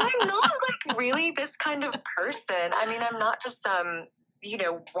 And I'm not really this kind of person. I mean, I'm not just some,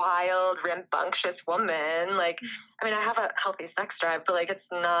 wild, rambunctious woman. I mean, I have a healthy sex drive, but it's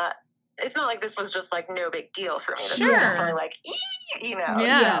not like this was just no big deal for me. This Sure. was definitely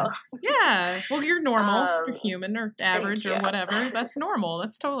Yeah. Well, you're normal. You're human or average or whatever. That's normal.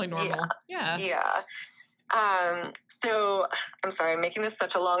 That's totally normal. Yeah. So I'm sorry, I'm making this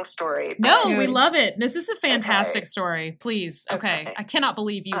such a long story. No, we love it. This is a fantastic story. Please. Okay. I cannot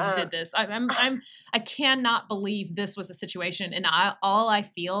believe you did this. I cannot believe this was a situation. And all I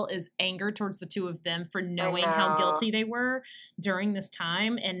feel is anger towards the two of them for knowing how guilty they were during this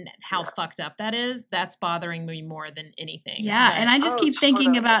time and how fucked up that is. That's bothering me more than anything. Yeah. And I just keep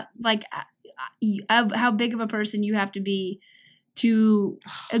thinking about how big of a person you have to be to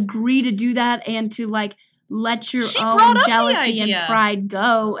agree to do that and to let your own jealousy and pride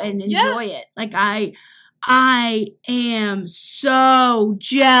go and enjoy it. I am so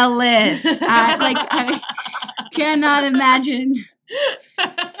jealous. I cannot imagine.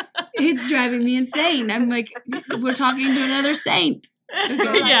 It's driving me insane. I'm we're talking to another saint.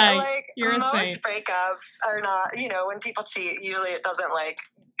 Okay. You're a most saint. breakups are not, when people cheat, usually it doesn't like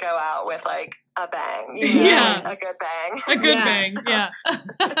go out with like a bang. Yeah. Like a good bang. A good bang, yeah.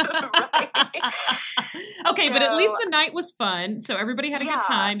 Right. Okay, but at So- least the night was fun. So everybody had a good Yeah,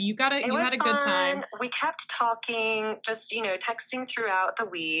 time. You had It a was good time. fun. We kept talking, just, texting throughout the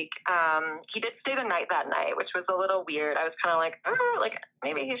week. He did stay the night that night, which was a little weird. I was kind of like,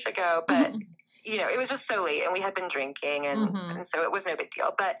 maybe he should go. But, it was just so late and we had been drinking and so it was no big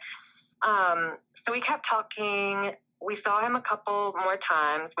deal. But, so we kept talking. We saw him a couple more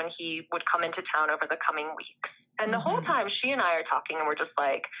times when he would come into town over the coming weeks. And the whole time she and I are talking and we're just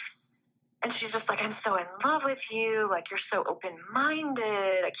like, and she's just like, I'm so in love with you. Like, you're so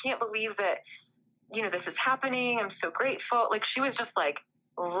open-minded. I can't believe that, this is happening. I'm so grateful. Like, she was just like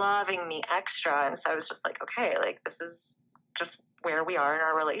loving me extra. And so I was just like, okay, like, this is just where we are in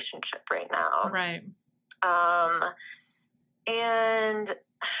our relationship right now. Right.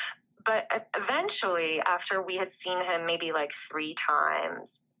 But eventually, after we had seen him maybe like 3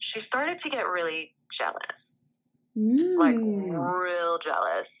 times, she started to get really jealous. Like real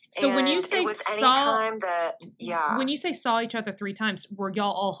jealous. So when you And say it was saw, anytime that, when you say saw each other 3 times, were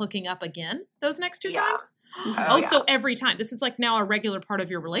y'all all hooking up again those next 2 Yeah. times? Oh, yeah. So every time. This is like now a regular part of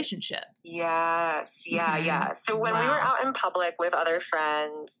your relationship. Yes, yeah, Okay. yeah. So when we were Wow. out in public with other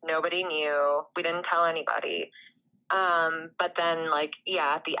friends, nobody knew. We didn't tell anybody. But then, like,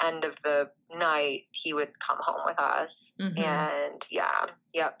 at the end of the night, he would come home with us. And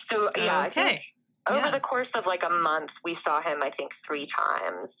So, I think Okay. over the course of like a month, we saw him, I think, 3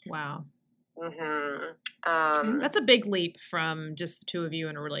 times. Wow. Mm-hmm. That's a big leap from just the 2 of you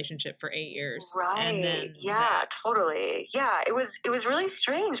in a relationship for 8 years. Right. And then Totally. Yeah. It was really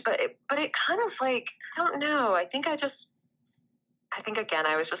strange, but it kind of like, I don't know. I think again,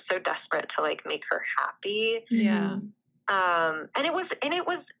 I was just so desperate to like make her happy. Yeah. And it was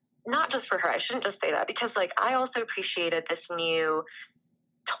not just for her. I shouldn't just say that because like, I also appreciated this new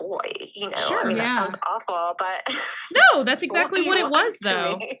toy, Sure, I mean, that sounds awful, but No, that's exactly what it was,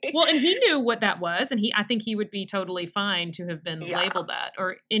 though. me. Well, and he knew what that was, and I think he would be totally fine to have been labeled that,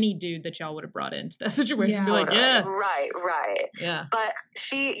 or any dude that y'all would have brought into that situation would be like, yeah. Right. Yeah. But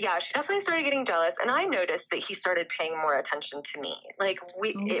she definitely started getting jealous, and I noticed that he started paying more attention to me. Like,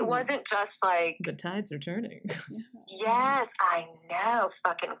 it wasn't just like... The tides are turning. Yes, I know.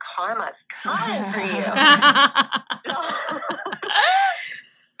 Fucking karma's coming for you.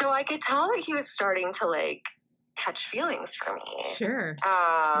 So I could tell that he was starting to, like, catch feelings for me. Sure.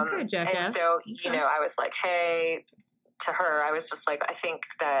 Okay, jackass. And so, I was like, hey, to her, I was just like, I think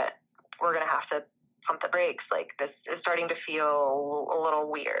that we're going to have to pump the brakes. Like, this is starting to feel a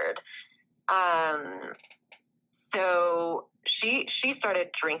little weird. So she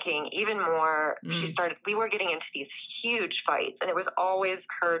started drinking even more. We were getting into these huge fights, and it was always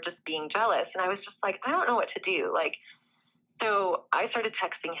her just being jealous. And I was just like, I don't know what to do. Like, so I started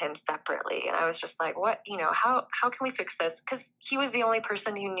texting him separately, and I was just like, what, how can we fix this? Because he was the only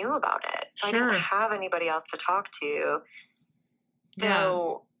person who knew about it. So I didn't have anybody else to talk to.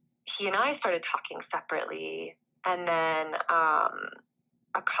 So he and I started talking separately. And then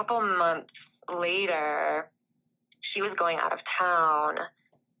a couple months later, she was going out of town,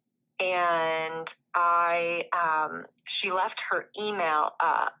 and she left her email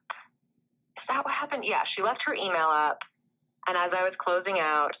up. Is that what happened? Yeah, she left her email up. And as I was closing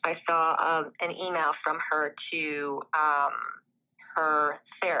out, I saw an email from her to her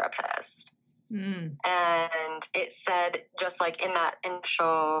therapist. And it said, just like in that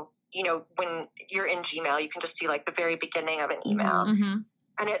initial, when you're in Gmail, you can just see like the very beginning of an email.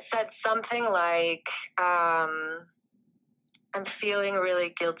 And it said something like, I'm feeling really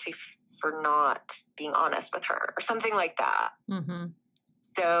guilty for not being honest with her, or something like that.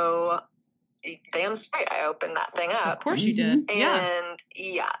 So... damn straight, I opened that thing up. Of course you did. And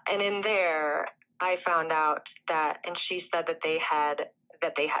and in there I found out that, and she said that they had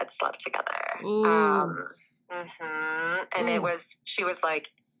slept together. And she was like,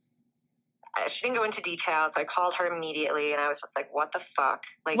 she didn't go into details. I called her immediately, and I was just like, what the fuck?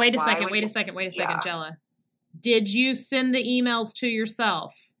 Like, wait a second, Gela. Did you send the emails to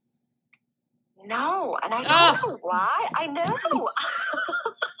yourself? No, and I don't know why. I know.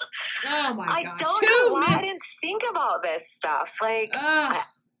 Oh my God! I don't know why I didn't think about this stuff. Like,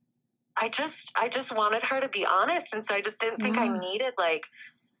 I just wanted her to be honest, and so I just didn't think I needed, like,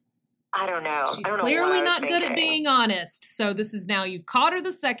 I don't know. She's I don't clearly know not good at being honest. So this is now, you've caught her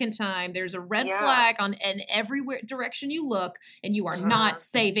the second time. There's a red flag in every direction you look, and you are not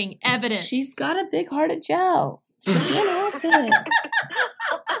saving evidence. She's got a big heart of gel. She can't help it.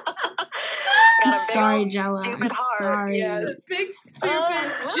 got I'm a big sorry, old Gela. stupid I'm heart. sorry. Yes. Big,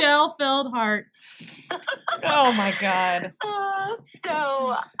 stupid, gel-filled heart. Oh, my God.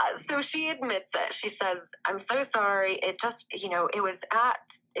 So she admits it. She says, "I'm so sorry. It just, it was at."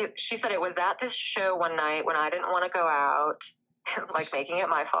 She said it was at this show one night when I didn't want to go out, like making it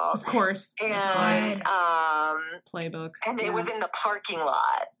my fault. Of course. And Playbook. and it was in the parking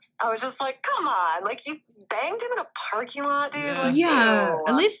lot. I was just like, come on, like you banged him in a parking lot, dude. Yeah. Like, Yeah, ew.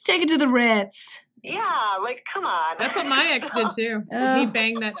 at least take it to the Ritz. Yeah, like come on. That's what my ex did too. Oh. He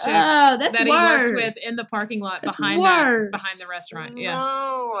banged that chick Oh, that's that he worse. worked with in the parking lot That's behind worse. the restaurant. Yeah.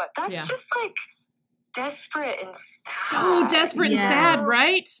 No, that's Yeah. just like desperate and sad. So desperate and sad, Yes.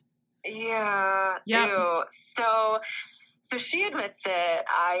 right? Yeah. Yep. Ew. So she admits it.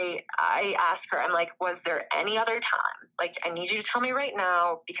 I ask her, I'm like, was there any other time? Like, I need you to tell me right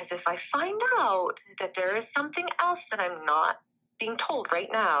now, because if I find out that there is something else that I'm not being told right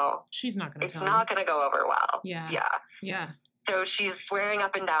now, She's not going to it's tell not going to go over well. Yeah. Yeah. Yeah. So she's swearing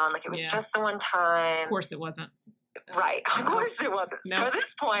up and down like it was Yeah. just the one time. Of course it wasn't. Right. Of course it wasn't. No. So at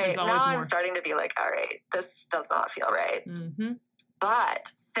this point, There's always now I'm more. starting to be like, all right, this does not feel right. Mm-hmm.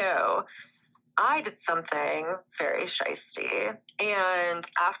 But so I did something very shisty. And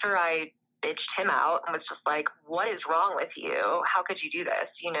after I bitched him out and was just like, what is wrong with you? How could you do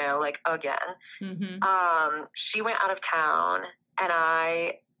this? Like again. Mm-hmm. She went out of town and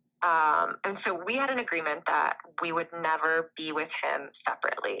and so we had an agreement that we would never be with him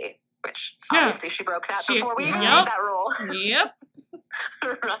separately, which obviously she broke that before we even made that rule. Yep.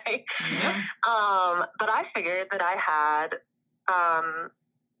 Right. Yep. But I figured that I had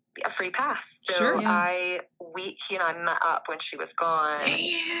a free pass. So Sure. he and I met up when she was gone.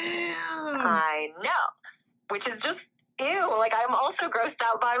 Damn. I know. Which is just ew. Like, I'm also grossed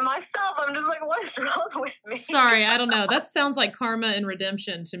out by myself. I'm just like, what is wrong with me? Sorry, I don't know. That sounds like karma and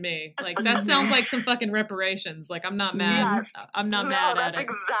redemption to me. Like, that sounds like some fucking reparations. Like, I'm not mad. Yes. I'm not mad at that's it.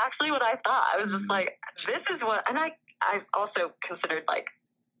 exactly what I thought. I was just like, this is what, and I also considered like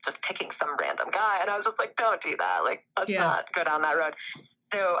just picking some random guy, and I was just like, don't do that. Like, let's not go down that road.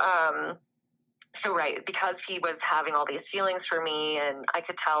 So right, because he was having all these feelings for me, and I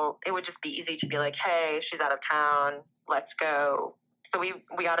could tell it would just be easy to be like, hey, she's out of town, let's go. So we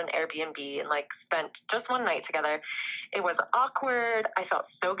got an Airbnb and like spent just one night together. It was awkward. I felt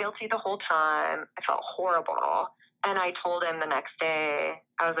so guilty the whole time. I felt horrible. And I told him the next day,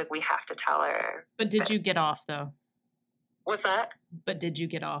 I was like, we have to tell her. But did you get off, though? What's that? But did you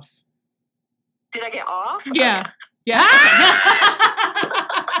get off? Did I get off? Yeah. Yeah.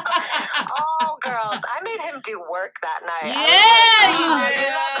 Oh, girls, I made him do work that night.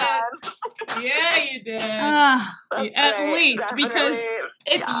 Yeah, you did. At least, because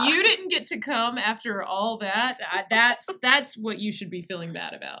if you didn't get to come after all that, that's what you should be feeling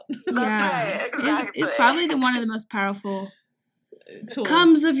bad about. Right, exactly. It's probably one of the most powerful tools.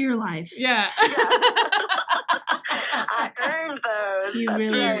 comes of your life. Yeah. I earned those. You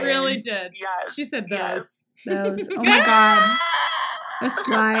That's really did. Yes. She said those. Those. Oh my God. That's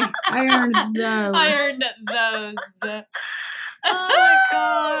sly. I earned those. I earned those. Oh my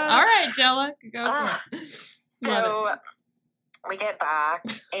God. All right, Gela, go for it. So we get back,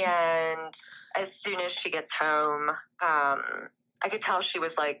 and as soon as she gets home, I could tell she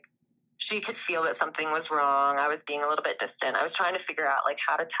was like, she could feel that something was wrong. I was being a little bit distant. I was trying to figure out like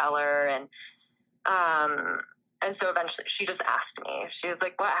how to tell her, and so eventually she just asked me. She was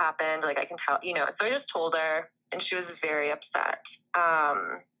like, what happened? Like, I can tell, so I just told her, and she was very upset,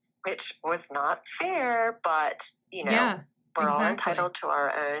 which was not fair, but, we're all entitled to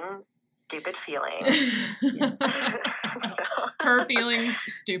our own stupid feelings. Her feelings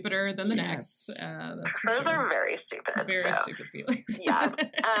stupider than the next. That's hers are very stupid. Very stupid feelings. Yeah.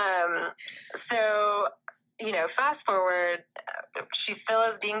 So, fast forward, she still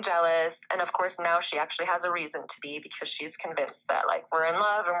is being jealous. And of course, now she actually has a reason to be, because she's convinced that like we're in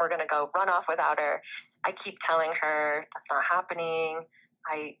love and we're going to go run off without her. I keep telling her that's not happening.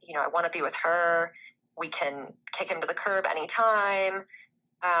 I want to be with her. We can kick him to the curb anytime.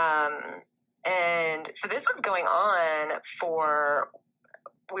 And so this was going on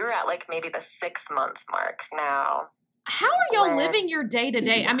we were at like maybe the 6-month mark now. How are y'all living your day to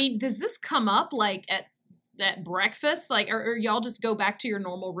day? I mean, does this come up like at breakfast? Like, or y'all just go back to your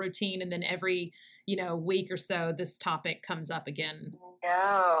normal routine, and then every, week or so, this topic comes up again?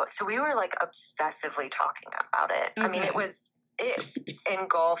 No. So we were like obsessively talking about it. Okay. I mean, it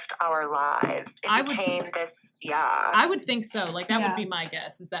engulfed our lives. It became this, I would think so. Like, that would be my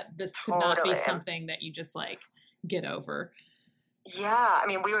guess, is that this could not be something that you just like get over. Yeah. I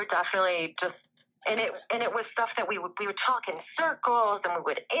mean, we were definitely just And it was stuff that we would talk in circles and we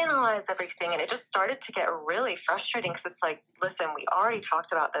would analyze everything. And it just started to get really frustrating because it's like, listen, we already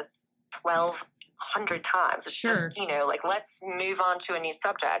talked about this 1,200 times. It's just, like, let's move on to a new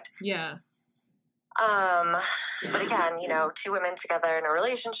subject. Yeah. But again, two women together in a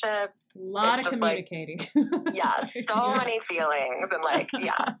relationship. A lot of communicating. So many feelings and like,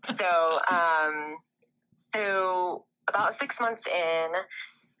 yeah. So about 6 months in,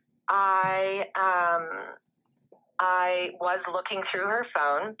 I was looking through her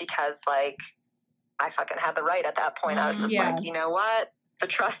phone because, like, I fucking had the right at that point. I was just like, you know what? The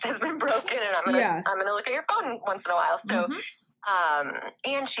trust has been broken, and I'm gonna look at your phone once in a while. So,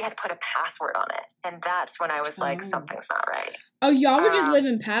 and she had put a password on it, and that's when I was like, something's not right. Oh, y'all were just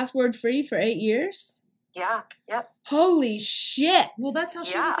living password free for 8 years? Yeah. Yep. Holy shit. Well, that's how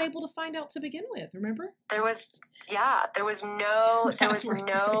she was able to find out to begin with. Remember? There was no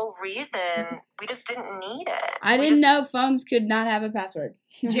reason. We just didn't need it. I didn't know phones could not have a password.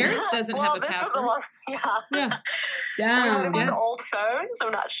 Jared's doesn't have a password. Damn. It was old phones.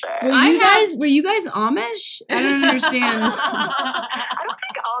 I'm not sure. Were you guys Amish? I don't understand. I don't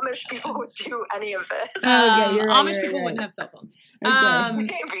think Amish people would do any of this. Okay, you're right, Amish people wouldn't have cell phones.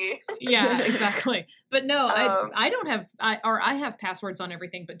 Maybe. Yeah, exactly. But no, I don't have. I have passwords on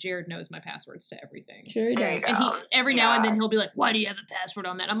everything, but Jared knows my passwords to everything. Sure he does. And every now and then he'll be like, "Why do you have a password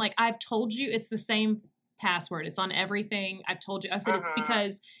on that?" I'm like, "I've told you, it's the same password. It's on everything. I've told you." I said it's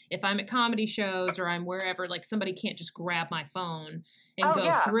because if I'm at comedy shows or I'm wherever, like, somebody can't just grab my phone and go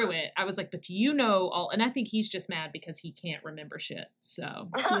through it. I was like, but you know all, and I think he's just mad because he can't remember shit. So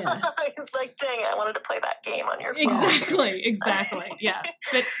yeah. He's like, dang it, I wanted to play that game on your phone. Exactly. Yeah.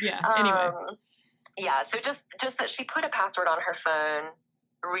 But yeah, anyway. Yeah, so just that she put a password on her phone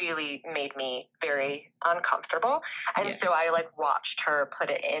really made me very uncomfortable. And so I like watched her put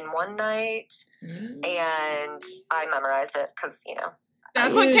it in one night and I memorized it because,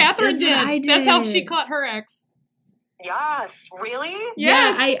 That's what Catherine did. That's how she caught her ex. Yes, really?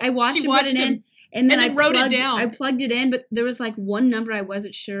 Yes. Yeah, I watched him put it in. And then I wrote it down. I plugged it in, but there was like one number I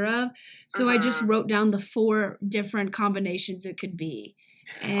wasn't sure of. So I just wrote down the 4 different combinations it could be.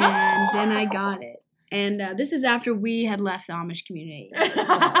 And then I got it. And this is after we had left the Amish community. So.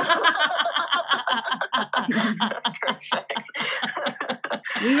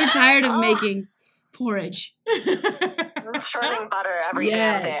 We were tired of making porridge. Churning butter every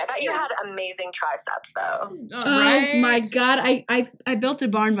damn day. I bet you had amazing triceps, though. Oh my God. I built a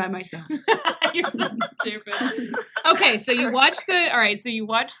barn by myself. You're so stupid. Okay, so you watched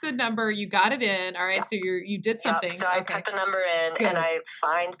the number, you got it in. All right, so you did something. So I put the number in and I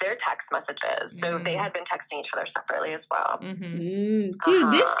find their text messages. So they had been texting each other separately as well.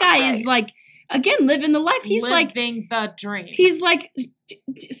 Dude, this guy is like, again, living the life. He's living the dream. He's like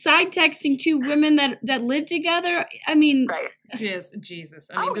side texting 2 women that live together. I mean, Jesus.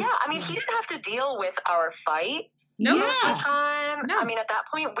 I mean, he didn't have to deal with our fight. Most of the time. No. I mean, at that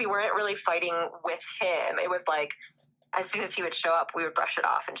point, we weren't really fighting with him. It was like, as soon as he would show up, we would brush it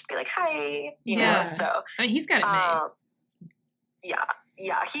off and just be like, "Hi," you know. So I mean, he's got it made.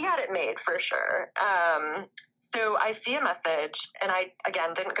 Yeah, he had it made for sure. So I see a message, and I,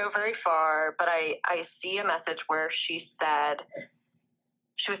 again, didn't go very far, but I see a message where she said,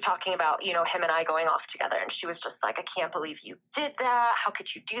 she was talking about, him and I going off together, and she was just like, "I can't believe you did that. How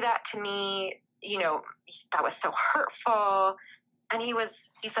could you do that to me? That was so hurtful." And he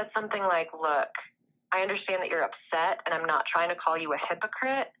said something like, "Look, I understand that you're upset, and I'm not trying to call you a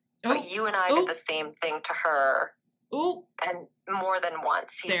hypocrite, but you and I did the same thing to her." Ooh. And more than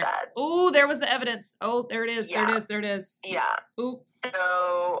once, he said. Oh, there was the evidence. Oh, there it is. Yeah. There it is. Yeah. Ooh.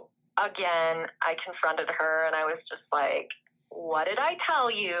 So, again, I confronted her, and I was just like, "What did I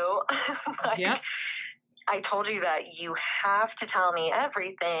tell you?" I told you that you have to tell me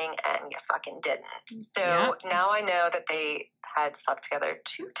everything, and you fucking didn't. So now I know that they had slept together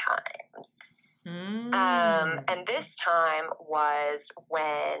 2 times. And this time was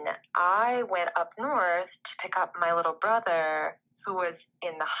when I went up north to pick up my little brother, who was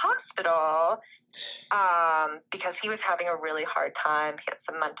in the hospital because he was having a really hard time. He had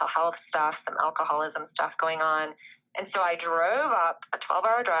some mental health stuff, some alcoholism stuff going on. And so I drove up a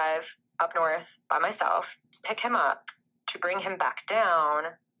 12-hour drive up north by myself to pick him up, to bring him back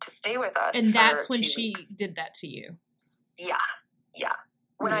down, to stay with us. And that's when she did that to you. Yeah.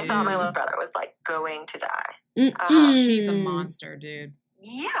 When I thought my little brother was, like, going to die. She's a monster, dude.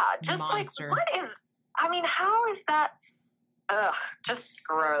 Yeah, just monster. Like, how is that? Ugh, just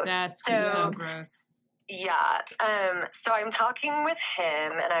gross. That's so gross. Yeah. So I'm talking with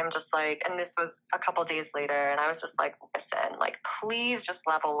him and I'm just like, and this was a couple days later, and I was just like, listen, like, please just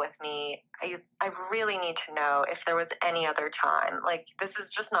level with me. I really need to know if there was any other time. Like, this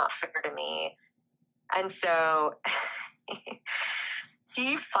is just not fair to me. And so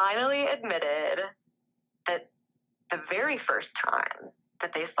he finally admitted that the very first time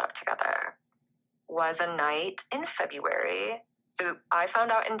that they slept together was a night in February. So I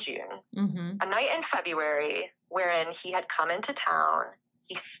found out in June. Mm-hmm. A night in February wherein he had come into town.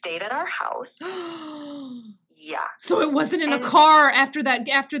 He stayed at our house. Yeah. So it wasn't in a car after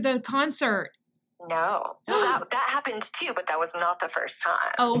the concert. No. Well, that happened too, but that was not the first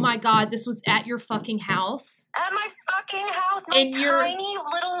time. Oh my God, this was at your fucking house? At my fucking house. My tiny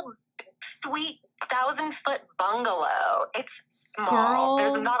little sweet 1,000-foot bungalow. It's small. Girl.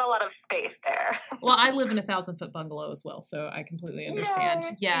 There's not a lot of space there. Well, I live in a 1,000-foot bungalow as well, so I completely understand.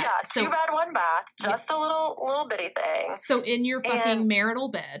 Yay. Yeah. Yeah, So, 2 bed, 1 bath. Just a little bitty thing. So in your fucking marital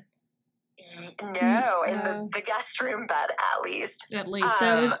bed. No, in the guest room bed, at least. At least.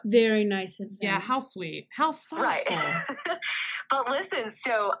 That was very nice of them. Yeah, how sweet. How thoughtful. Right. But listen,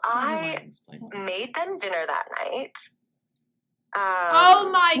 so I made them dinner that night.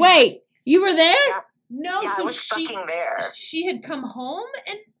 Oh my... Wait, you were there? Yeah. No, yeah, so I was fucking there. She had come home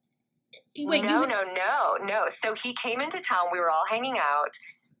and... Wait, no. So he came into town. We were all hanging out.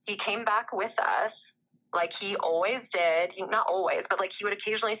 He came back with us. Like he always did. Not always, but like he would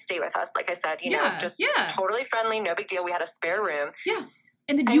occasionally stay with us. Like I said, you know, just totally friendly, no big deal. We had a spare room. Yeah.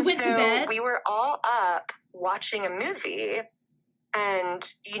 And then you went to bed? We were all up watching a movie.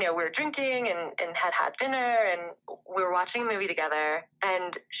 And, you know, we were drinking and had dinner. And we were watching a movie together.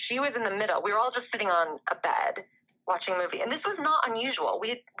 And she was in the middle. We were all just sitting on a bed watching a movie. And this was not unusual.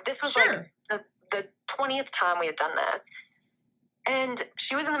 This was like the 20th time we had done this. And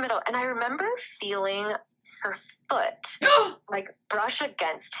she was in the middle, and I remember feeling her foot, like, brush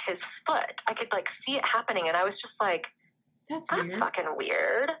against his foot. I could, like, see it happening, and I was just like, that's fucking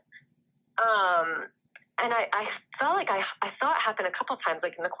weird. And I felt like I saw it happen a couple times,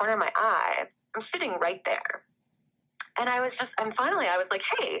 like, in the corner of my eye. I'm sitting right there. And I was like,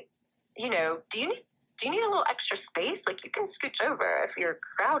 hey, you know, do you need a little extra space? Like, you can scooch over if you're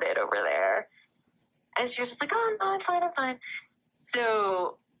crowded over there. And she was just like, oh, no, I'm fine.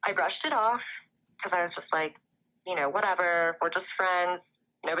 So I brushed it off because I was just like, you know, whatever. We're just friends.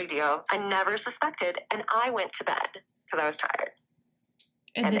 No big deal. I never suspected. And I went to bed because I was tired.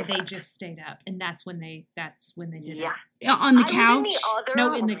 And then they just stayed up. And that's when they did it. Yeah, on the couch?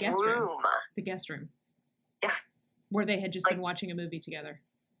 In the guest room. The guest room. Yeah. Where they had just been watching a movie together.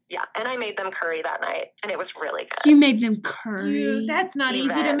 Yeah. And I made them curry that night. And it was really good. You made them curry? Dude, that's not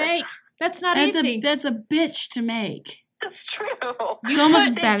easy to make. That's not easy. That's a bitch to make. That's true. It's almost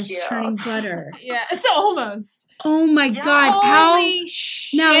as bad as churning butter. Yeah, it's almost. Oh my God! Holy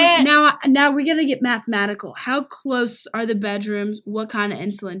shit! Now we're gonna get mathematical. How close are the bedrooms? What kind of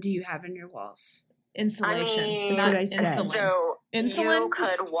insulin do you have in your walls? Insulation. That's what I said. So insulin? You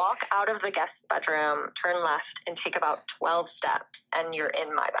could walk out of the guest bedroom, turn left, and take about 12 steps, and you're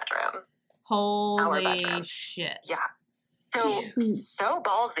in my bedroom. Holy shit! Yeah. So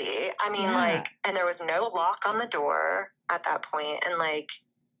ballsy. I mean, like, and there was no lock on the door at that point, and like,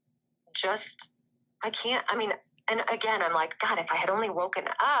 and again, I'm like, God, if I had only woken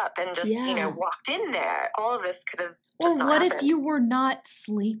up and just, you know, walked in there, all of this could have. Or what if you were not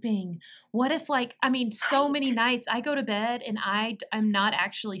sleeping? What if, like, I mean, so many nights I go to bed and I'm not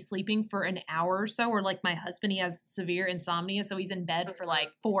actually sleeping for an hour or so, or like my husband, he has severe insomnia, so he's in bed for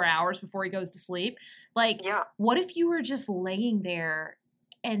like 4 hours before he goes to sleep. Like, what if you were just laying there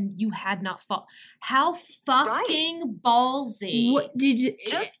and you had not fallen? How fucking ballsy. What did you...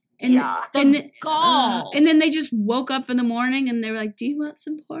 gall. And then they just woke up in the morning and they were like, do you want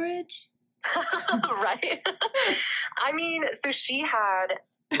some porridge? Right. I mean, so she had,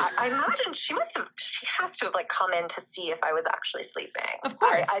 I imagine she has to have like come in to see if I was actually sleeping. Of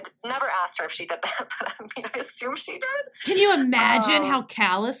course. I never asked her if she did that, but I mean, I assume she did. Can you imagine how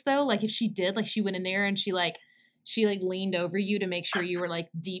callous though? Like if she did, like she went in there and she leaned over you to make sure you were like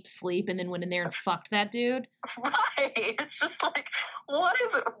deep sleep and then went in there and fucked that dude. Right. It's just like, what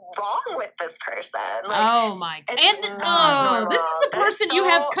is wrong with this person? Like, oh my God. And this is the person you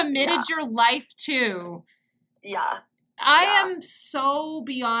have committed your life to. Yeah. I am so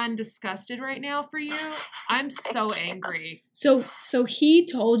beyond disgusted right now for you. I'm so angry. So he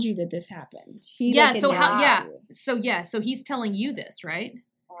told you that this happened. So he's telling you this, right?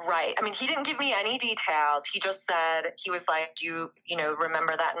 Right. I mean, he didn't give me any details. He just said, he was like, do you know,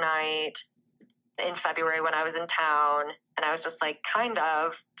 remember that night in February when I was in town? And I was just like, kind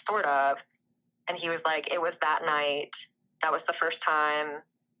of, sort of. And he was like, it was that night. That was the first time.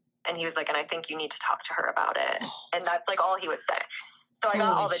 And he was like, and I think you need to talk to her about it. And that's like all he would say. So I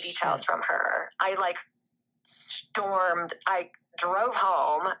got all the details from her. I like I drove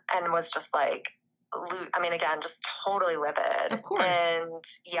home and was just like, I mean, again, just totally livid. Of course. And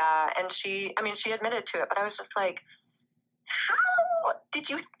yeah, and she admitted to it, but I was just like, how did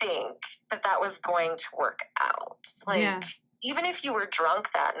you think that was going to work out? Like, even if you were drunk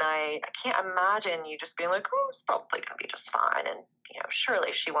that night, I can't imagine you just being like, oh, it's probably going to be just fine. And,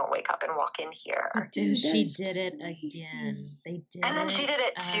 surely she won't wake up and walk in here. Dude, she did it again. They did it. And then she did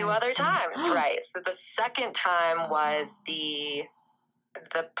it 2 other times, right? So the second time was the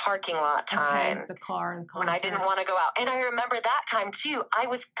parking lot time. Okay, the car. When I didn't want to go out. And I remember that time, too. I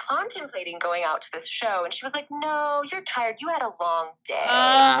was contemplating going out to this show. And she was like, no, you're tired. You had a long day.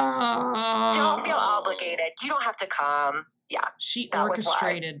 Don't feel obligated. You don't have to come. Yeah. She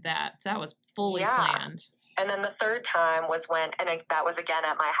orchestrated that. That was fully planned. And then the third time was that was again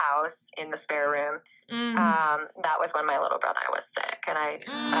at my house in the spare room. That was when my little brother was sick. And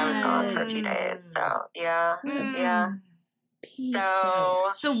I was gone for a few days. So, yeah. Yeah.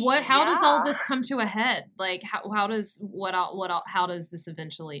 So what? How does all this come to a head? Like, how does this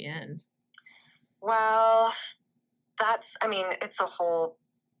eventually end? Well, it's a whole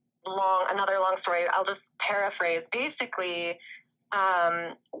another long story. I'll just paraphrase. Basically,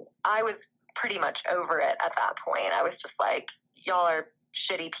 I was pretty much over it at that point. I was just like, y'all are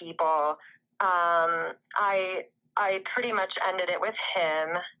shitty people. I pretty much ended it with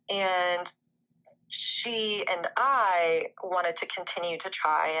him, and she and I wanted to continue to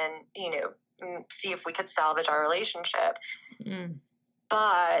try and, see if we could salvage our relationship.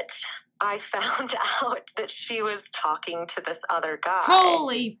 But I found out that she was talking to this other guy.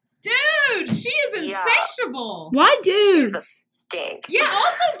 Holy dude, she is insatiable. Why dudes? Stink. Yeah,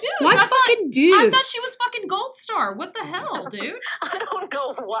 also dudes. Why fucking dudes? I thought she was fucking Gold Star. What the hell, dude? I don't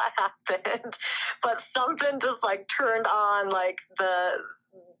know what happened, but something just like turned on like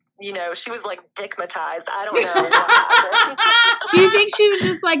she was like dickmatized. I don't know what happened. Do you think she was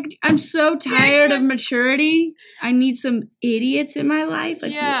just like, I'm so tired of maturity. I need some idiots in my life?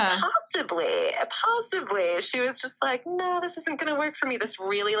 Like, Possibly. She was just like, no, this isn't going to work for me. This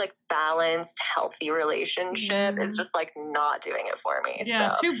really like balanced, healthy relationship is just like not doing it for me.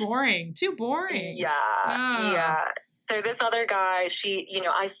 Yeah, so. Too boring. Yeah. So this other guy,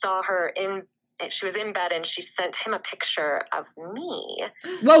 I saw her she was in bed and she sent him a picture of me.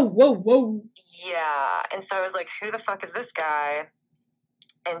 Whoa. Yeah. And so I was like, who the fuck is this guy?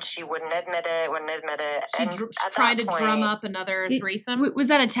 And she wouldn't admit it. She tried to drum up another threesome. Was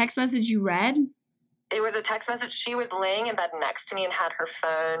that a text message you read? It was a text message. She was laying in bed next to me and had her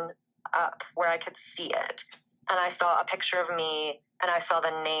phone up where I could see it. And I saw a picture of me and I saw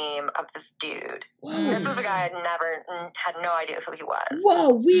the name of this dude. Whoa. This was a guy I had no idea who he was.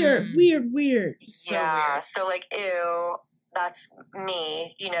 Whoa, weird. So weird. So like, ew, that's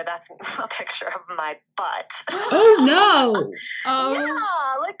me. That's a picture of my butt. Oh no. Oh.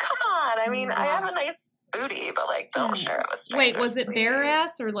 Yeah, like come on. I mean, I have a nice booty, but like don't share it with strangers. Wait, was it bare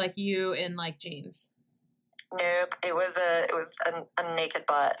ass or like you in like jeans? Nope. It was a naked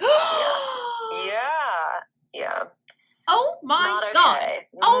butt. Yeah. Oh my god.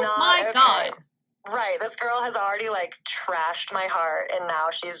 Oh my god. Right. This girl has already like trashed my heart and now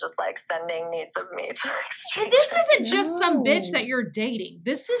she's just like sending needs of me to like And this isn't just some bitch that you're dating.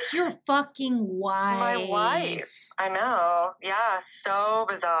 This is your fucking wife. My wife. I know. Yeah. So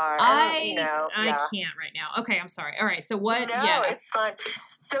bizarre. I can't right now. Okay, I'm sorry. All right. So what? No, it's fun.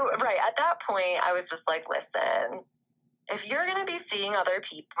 So right at that point I was just like, listen, if you're gonna be seeing other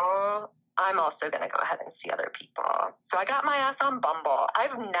people, I'm also going to go ahead and see other people. So I got my ass on Bumble.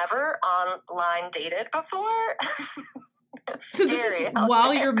 I've never online dated before. So this is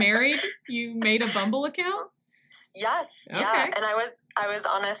while you're married, you made a Bumble account? Yes. Okay. Yeah. And I was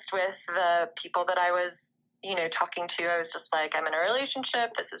honest with the people that I was, talking to. I was just like, I'm in a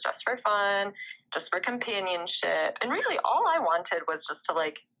relationship. This is just for fun, just for companionship. And really all I wanted was just to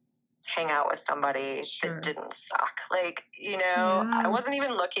like hang out with somebody that didn't suck. Like, I wasn't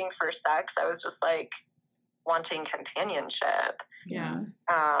even looking for sex. I was just like wanting companionship. Yeah.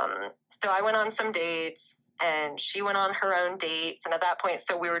 So I went on some dates and she went on her own dates. And at that point,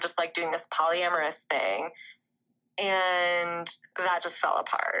 so we were just like doing this polyamorous thing and that just fell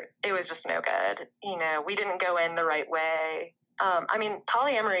apart. It was just no good. We didn't go in the right way.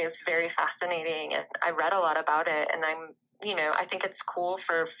 Polyamory is very fascinating and I read a lot about it and I'm I think it's cool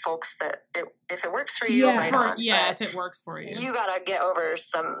for folks that if it works for you, right on. If it works for you. You gotta get over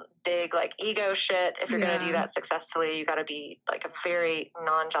some big like ego shit. If you're gonna do that successfully, you gotta be like a very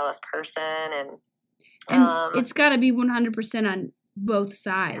non-jealous person, and it's gotta be 100% on both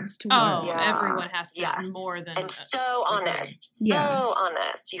sides to work. Everyone has to more than so honest. So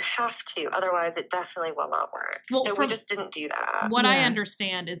honest. You have to. Otherwise, it definitely will not work. Well, so we just didn't do that. What I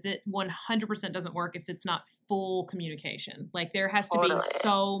understand is it 100% doesn't work if it's not full communication. Like, there has to be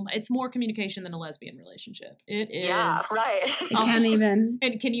it's more communication than a lesbian relationship. It is. Yeah, right. I can't even.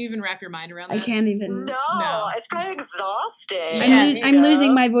 And can you even wrap your mind around that? I can't even. No. It's kind of exhausting. I'm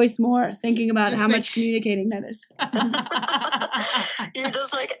losing my voice more thinking about how much communicating that is. You're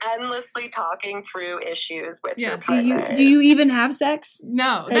just like endlessly talking through issues with your partner. Do you even have sex?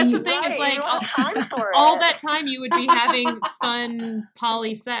 No, that's the thing. Is like all that time you would be having fun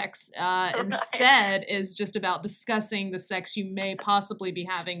poly sex. Instead, is just about discussing the sex you may possibly be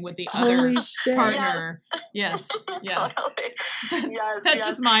having with the other partner. Yes. Yeah. Totally. That's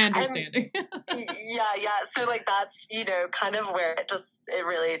just my understanding. So like that's kind of where it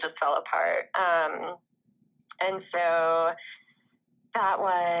really just fell apart. And so that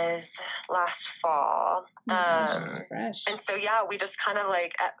was last fall. Fresh. And so, we just kind of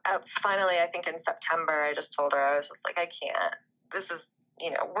like, finally, I think in September, I just told her, I was just like, I can't. This is,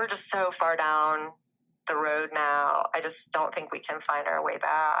 we're just so far down the road now. I just don't think we can find our way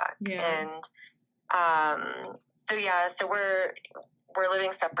back. Yeah. And so we're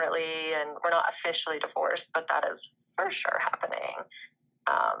living separately, and we're not officially divorced, but that is for sure happening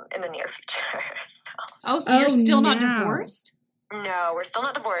in the near future. So you're still not divorced? No, we're still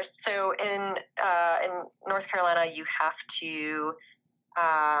not divorced. So in North Carolina, you have to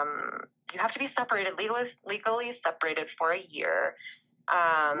be separated, legally separated for a year.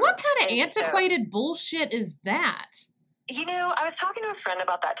 What kind of antiquated bullshit is that? I was talking to a friend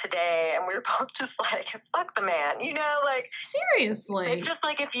about that today, and we were both just like, fuck the man, like... Seriously? It's just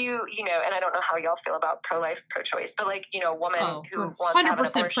like if you, and I don't know how y'all feel about pro-life, pro-choice, but like, a woman who wants to have an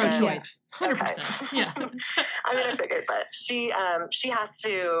abortion... 100% pro-choice. 100%, yeah. I mean, I figured, but she has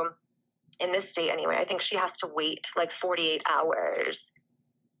to, in this state anyway, I think she has to wait like 48 hours.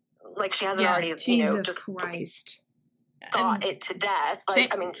 Like, she hasn't already, Jesus Christ. Thought it to death.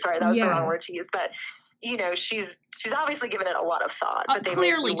 Like, sorry, that was the wrong word to use, but... she's obviously given it a lot of thought. But they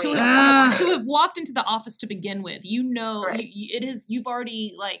clearly, to have walked into the office to begin with, it is. You've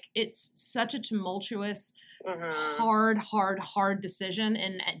already it's such a tumultuous, hard decision,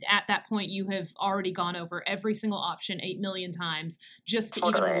 and at that point, you have already gone over every single option 8 million times just to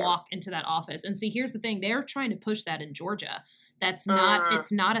even walk into that office. And see, here's the thing: they're trying to push that in Georgia. That's not.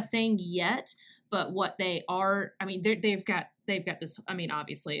 It's not a thing yet. But what they are, they've got this.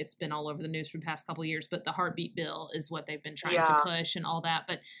 Obviously, it's been all over the news for the past couple of years. But the heartbeat bill is what they've been trying to push and all that.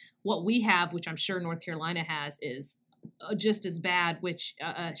 But what we have, which I'm sure North Carolina has, is just as bad. Which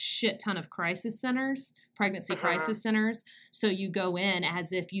a shit ton of crisis centers, pregnancy crisis centers. So you go in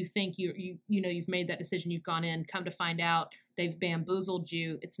as if you think you've made that decision. You've gone in. Come to find out, they've bamboozled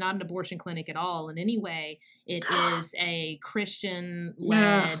you. It's not an abortion clinic at all in any way. It is a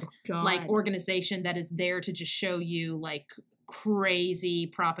Christian-led organization that is there to just show you crazy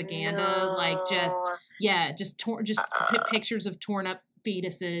propaganda, pictures of torn up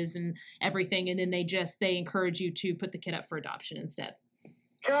fetuses and everything, and then they encourage you to put the kid up for adoption instead.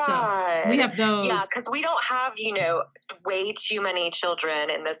 God. So we have those. Yeah, because we don't have, way too many children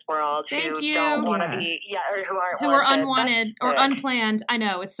in this world who don't want to be, or who are unwanted or unplanned. I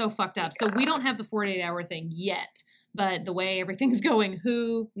know, it's so fucked up. So we don't have the 48-hour thing yet. But the way everything's going,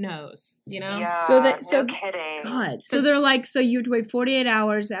 who knows? Yeah, no kidding. God. So they're like, so you have to wait 48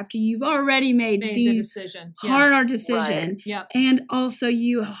 hours after you've already made the decision. Hard decision. Right. Yep. And also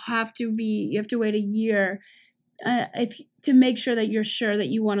you have to wait a year to make sure that you're sure that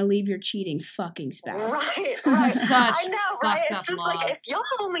you want to leave your cheating fucking spouse. Right. I know, right? It's just like, if y'all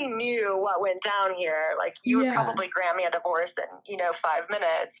only knew what went down here, you would probably grant me a divorce in 5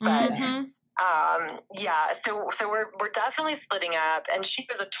 minutes. But so we're definitely splitting up, and she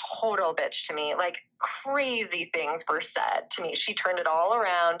was a total bitch to me. Crazy things were said to me. She turned it all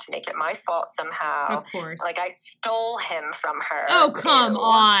around to make it my fault somehow. Of course. I stole him from her. Oh, come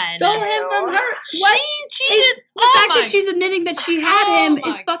on. Stole him from her? What? She cheated? The fact that she's admitting that she had him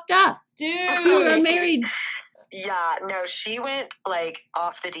is fucked up. Dude. We're married. Yeah, no, she went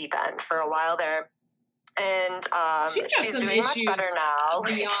off the deep end for a while there. And she's got some doing issues much better now.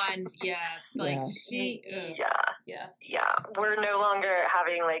 Beyond, we're no longer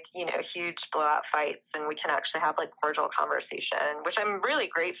having huge blowout fights, and we can actually have cordial conversation, which I'm really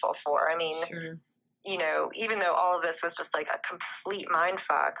grateful for. Sure. you know, even though all of this was just like a complete mind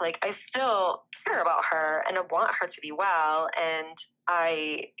fuck, like I still care about her and I want her to be well. And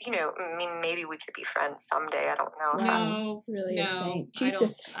I, you know, I mean, maybe we could be friends someday. I don't know. No, Really a saint. I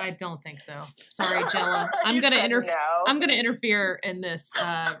Jesus. I don't think so. Sorry, Gela. I'm You gonna said no. I'm gonna interfere in this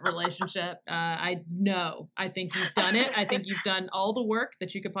relationship. I think you've done it. I think you've done all the work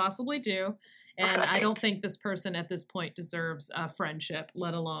that you could possibly do. And I don't think this person at this point deserves a friendship,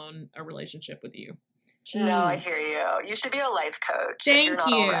 let alone a relationship with you. No, I hear you. You should be a life coach. Thank if you're not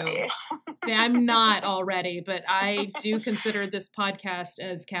you. Already. I'm not already, but I do consider this podcast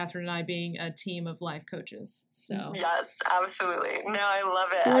as Catherine and I being a team of life coaches. So Yes, absolutely. No, I love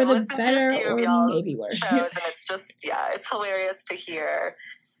it. For I've the listened better to a few of or y'all's maybe worse. shows, and it's just, it's hilarious to hear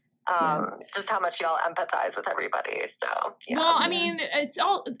just how much y'all empathize with everybody. So, yeah. Well, I mean, it's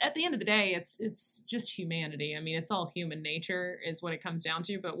all, at the end of the day, it's just humanity. I mean, it's all human nature is what it comes down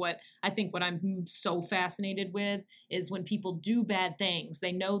to. But what I'm so fascinated with is when people do bad things,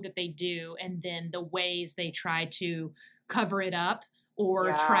 they know that they do, and then the ways they try to cover it up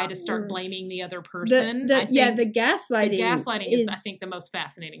or try to start blaming the other person. The gaslighting. The gaslighting is, I think, the most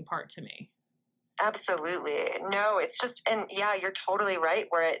fascinating part to me. Absolutely. No, it's just, and you're totally right,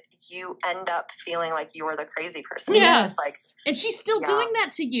 where you end up feeling like you're the crazy person. Yes. Like, and she's still doing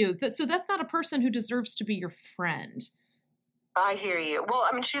that to you. So that's not a person who deserves to be your friend. I hear you. Well,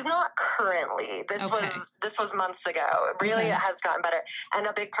 I mean, she's not currently. This was months ago. Really, it has gotten better, and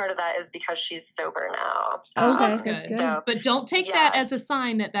a big part of that is because she's sober now. Okay, that's good. So, but don't take that as a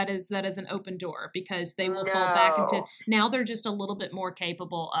sign that is an open door, because they will fall back into, now they're just a little bit more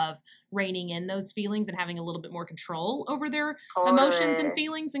capable of reining in those feelings and having a little bit more control over their emotions and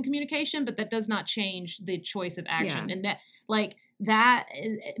feelings and communication. But that does not change the choice of action, and that that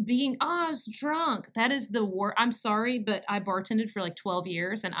being, I was drunk. That is the worst. I'm sorry, but I bartended for like 12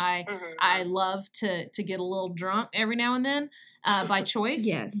 years, and I love to get a little drunk every now and then by choice.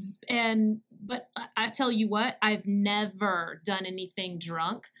 Yes. But I tell you what, I've never done anything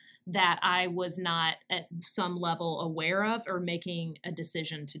drunk that I was not at some level aware of or making a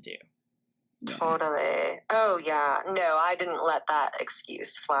decision to do. Totally. Oh, yeah. No, I didn't let that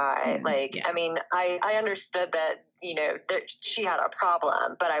excuse fly. I mean, I understood that, that she had a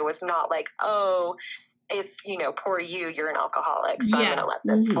problem, but I was not like, oh, if, poor you're an alcoholic, so I'm going to let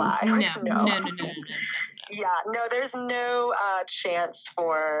this fly. No. Yeah, no, there's no chance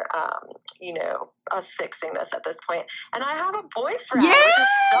for, us fixing this at this point. And I have a boyfriend, which is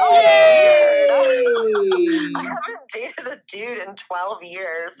so weird. I haven't dated a dude in 12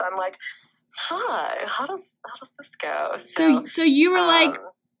 years. So I'm like, how does this go? So you were like,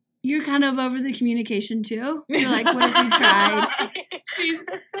 you're kind of over the communication too? You're like, what if we tried? she's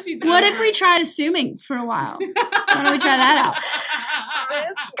what if we tried assuming for a while? Why don't we try that out?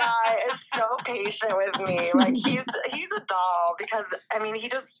 This guy is so patient with me. Like, he's a doll, because I mean, he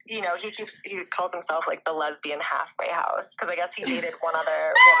just, he calls himself like the lesbian halfway house, because I guess he dated one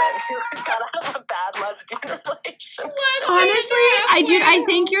other woman who got out of a bad lesbian relationship. Honestly, I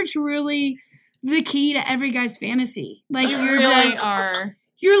think you're truly the key to every guy's fantasy. Like, you're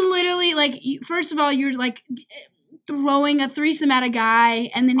literally like, first of all, you're like throwing a threesome at a guy,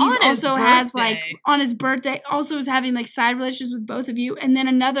 and then he's also has like on his birthday also is having like side relations with both of you, and then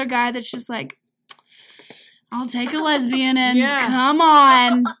another guy that's just like, I'll take a lesbian and come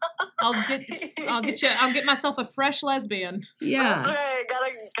on. I'll get myself a fresh lesbian. Yeah. That's right.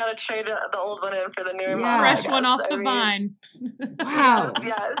 Gotta trade the old one in for the new one. Fresh one off the vine. Wow.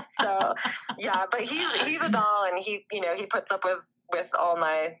 Yes. So but he's a doll, and he puts up with all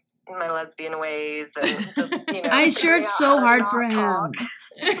my lesbian ways, and just, I sure it's so hard for him.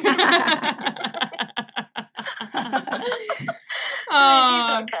 He's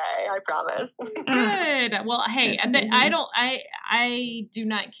okay, I promise. Good. Well, hey, I do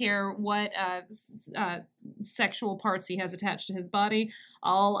not care what sexual parts he has attached to his body.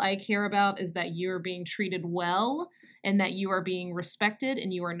 All I care about is that you're being treated well, and that you are being respected,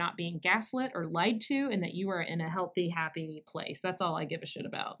 and you are not being gaslit or lied to, and that you are in a healthy, happy place. That's all I give a shit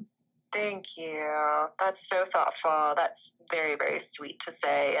about. Thank you. That's so thoughtful. That's very, very sweet to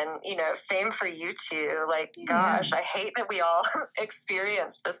say. And, same for you too. Like, gosh, I hate that we all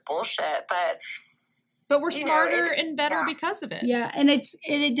experience this bullshit, but we're smarter and better because of it. Yeah. And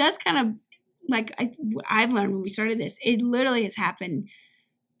it does kind of, like, I've learned when we started this, it literally has happened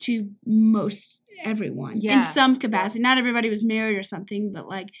to most everyone in some capacity. Not everybody was married or something, but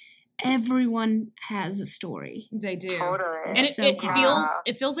like, everyone has a story. They do. Totally. And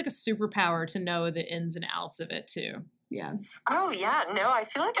it feels like a superpower to know the ins and outs of it too. Yeah. Oh, yeah. No, I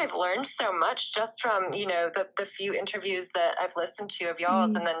feel like I've learned so much just from, the few interviews that I've listened to of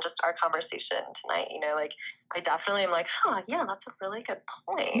y'all's and then just our conversation tonight. Like, I definitely am like, yeah, that's a really good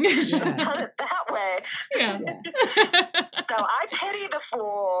point. Should have done it that way. Yeah. So I pity the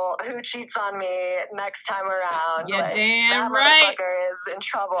fool who cheats on me next time around. Yeah, like, damn that right. motherfucker is in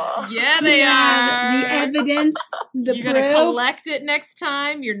trouble. Yeah, they are. The evidence, the You're proof. going to collect it next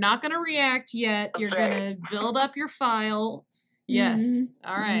time. You're not going to react yet. That's You're right. going to build up your file. Yes.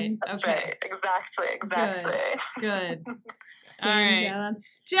 All right. That's okay. right. Exactly. Good. All Damn, right. Gela.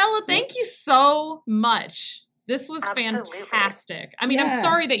 Gela, thank you so much. This was Absolutely. fantastic. I mean, I'm Yeah.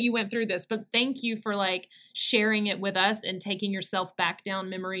 sorry that you went through this, but thank you for like sharing it with us and taking yourself back down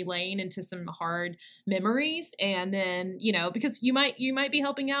memory lane into some hard memories. And then, because you might be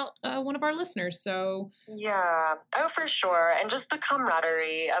helping out one of our listeners. So Yeah. Oh, for sure. And just the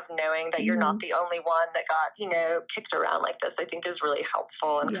camaraderie of knowing that you're not the only one that got, kicked around like this, I think is really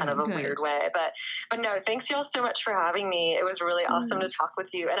helpful in kind of a good. weird way. But no, thanks y'all so much for having me. It was really awesome to talk with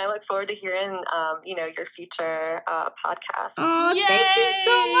you. And I look forward to hearing, your future podcast. Oh, thank you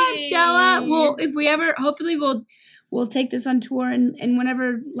so much, Gela. Well, if we ever, hopefully we'll take this on tour, and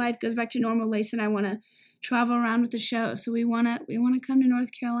whenever life goes back to normal, Lace and I want to travel around with the show. So we want to come to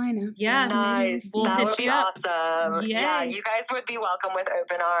North Carolina. Yeah, nice. We'll that hit would be you up. awesome. Yay. Yeah, you guys would be welcome with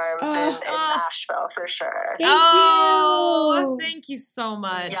open arms in Nashville for sure. Thank you. Thank you so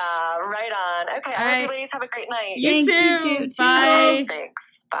much. Yeah, right on. Okay, All I right. hope you ladies have a great night. You Thanks, too. you too. Bye. Thanks.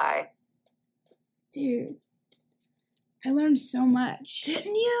 Bye. Dude, I learned so much.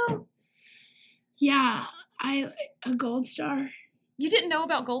 Didn't you? Yeah, a gold star. You didn't know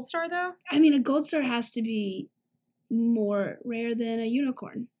about Gold Star though? I mean, a gold star has to be more rare than a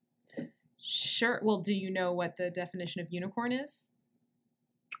unicorn. Sure. Well, do you know what the definition of unicorn is?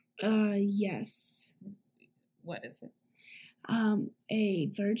 Yes. What is it? A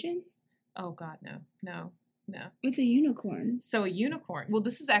virgin? Oh God, no. What's a unicorn? So a unicorn. Well,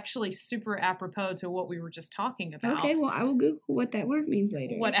 this is actually super apropos to what we were just talking about. Okay, well, I will Google what that word means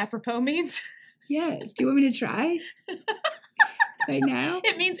later. What apropos means? Yes. Do you want me to try? Right now?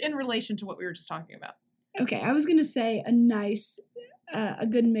 It means in relation to what we were just talking about. Okay, I was going to say a nice, a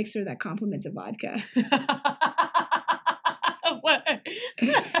good mixer that complements a vodka. What?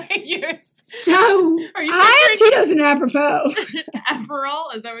 So, Are you I have Tito's and apropos.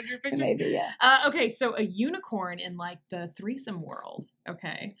 Aperol? Is that what you're picturing? Maybe, yeah. Okay, so a unicorn in like the threesome world,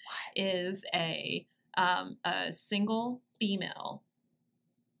 okay, is a single female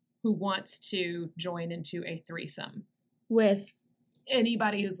who wants to join into a threesome With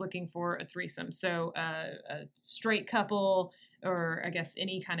anybody who's looking for a threesome. So a straight couple, or I guess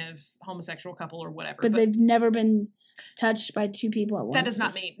any kind of homosexual couple or whatever. But they've never been touched by two people at once. That does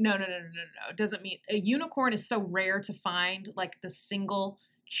not mean no. It doesn't mean a unicorn is so rare to find, like the single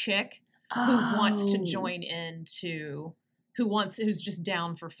chick who wants to join into, who's just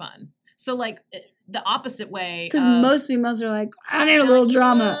down for fun. So like the opposite way, because most females are like, I need a little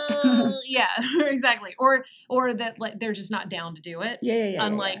drama. Yeah, exactly. Or that like they're just not down to do it. Yeah.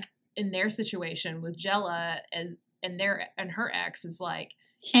 Unlike in their situation with Gela, and her ex is like,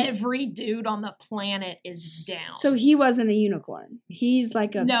 every dude on the planet is down. So he wasn't a unicorn. He's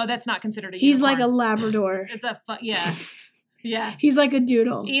like a no, that's not considered a he's unicorn. like a Labrador. It's a yeah. Yeah. He's like a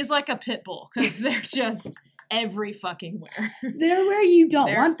doodle. He's like a pit bull because they're just every fucking where. They're where you don't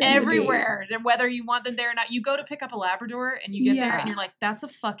They're want them everywhere. Whether you want them there or not. You go to pick up a Labrador and you get there and you're like, that's a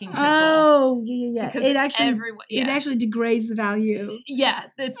fucking pit bull. Oh, yeah. Because it actually degrades the value. Yeah,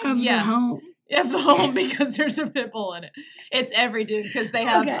 it's of the home. Of the home because there's a pit bull in it. It's every dude because they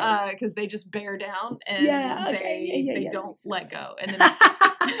have because they just bear down and they don't let go, and then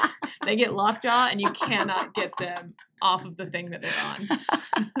they get lockjaw and you cannot get them off of the thing that they're on.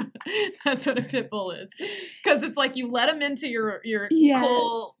 That's what a pit bull is, because it's like you let them into your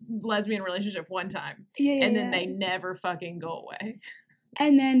cool lesbian relationship one time, and then they never fucking go away.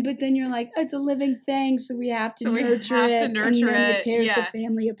 But then you're like, it's a living thing, so we have to nurture it. And then it tears the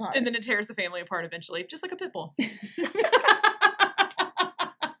family apart. And then it tears the family apart eventually, just like a pit bull.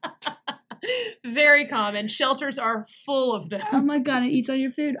 Very common. Shelters are full of them. Oh my God, it eats all your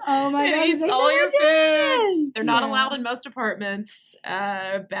food. Oh my God. It eats all your food. They're not allowed in most apartments.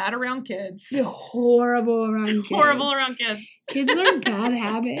 Bad around kids. They're horrible around kids. Kids learn bad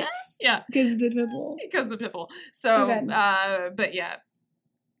habits. Yeah. Because of the pit bull. So, but yeah.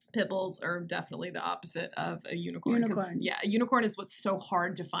 Pit bulls are definitely the opposite of a unicorn. Yeah, a unicorn is what's so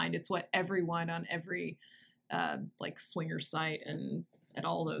hard to find. It's what everyone on every like swinger site and at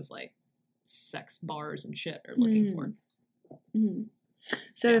all those like sex bars and shit are looking for. Mm-hmm.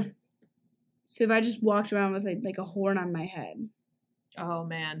 So So if I just walked around with like a horn on my head. Oh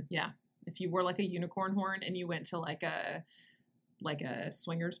man, yeah. If you wore like a unicorn horn and you went to like a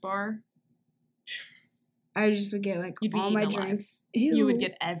swingers bar, I just would get like you'd be all my eaten alive. drinks. You would Ew.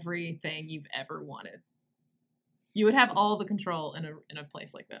 get everything you've ever wanted. You would have all the control in a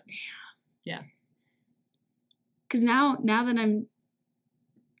place like that. Yeah. Because now that I'm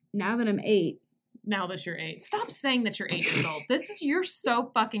 8. Now that you're 8. Stop saying that you're 8 years old. You're so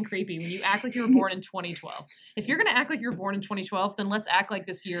fucking creepy when you act like you were born in 2012. If you're going to act like you were born in 2012, then let's act like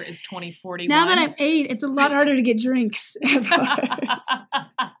this year is 2041. Now that I'm 8, it's a lot harder to get drinks at bars.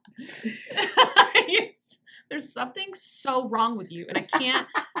 There's something so wrong with you, and I can't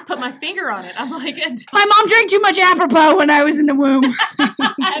put my finger on it. I'm like, my mom drank too much apropos when I was in the womb.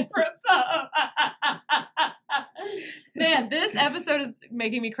 Apropos. Man, this episode is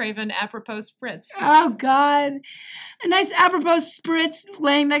making me crave an apropos spritz. Oh, God. A nice apropos spritz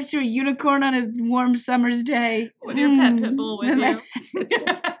laying next to a unicorn on a warm summer's day. With your pet pit bull with you.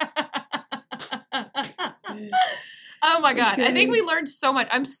 Oh my God. I think we learned so much.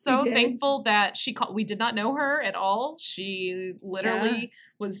 I'm so thankful that she called. We did not know her at all. She literally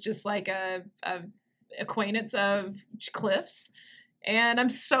was just like a acquaintance of Cliff's. And I'm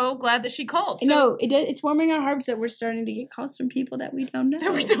so glad that she called. So, no, it's warming our hearts that we're starting to get calls from people that we don't know.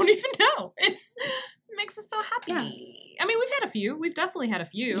 That we don't even know. It makes us so happy. Yeah. I mean, we've had a few. We've definitely had a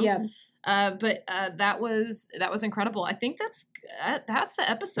few. Yeah. But that was incredible. I think that's the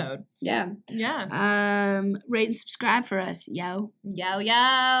episode. Yeah. Yeah. Rate and subscribe for us, yo. Yo,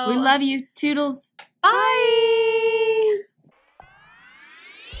 yo. We love you. Toodles. Bye.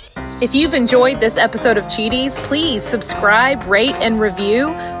 If you've enjoyed this episode of Cheaties, please subscribe, rate, and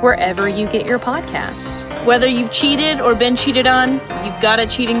review wherever you get your podcasts. Whether you've cheated or been cheated on, you've got a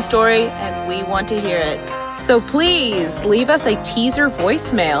cheating story, and we want to hear it. So please leave us a teaser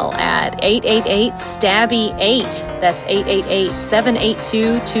voicemail at 888-STABBY-8. That's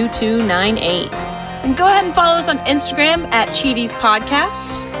 888-782-2298. And go ahead and follow us on Instagram at Cheaties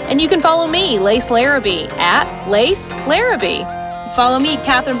Podcast. And you can follow me, Lace Larrabee, at Lace Larrabee. Follow me,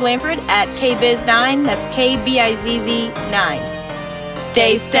 Catherine Blanford, at KBiz9. That's KBIZZ9.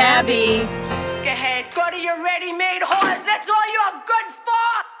 Stay stabby. Go ahead, go to your ready-made horse. That's all you're good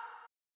for.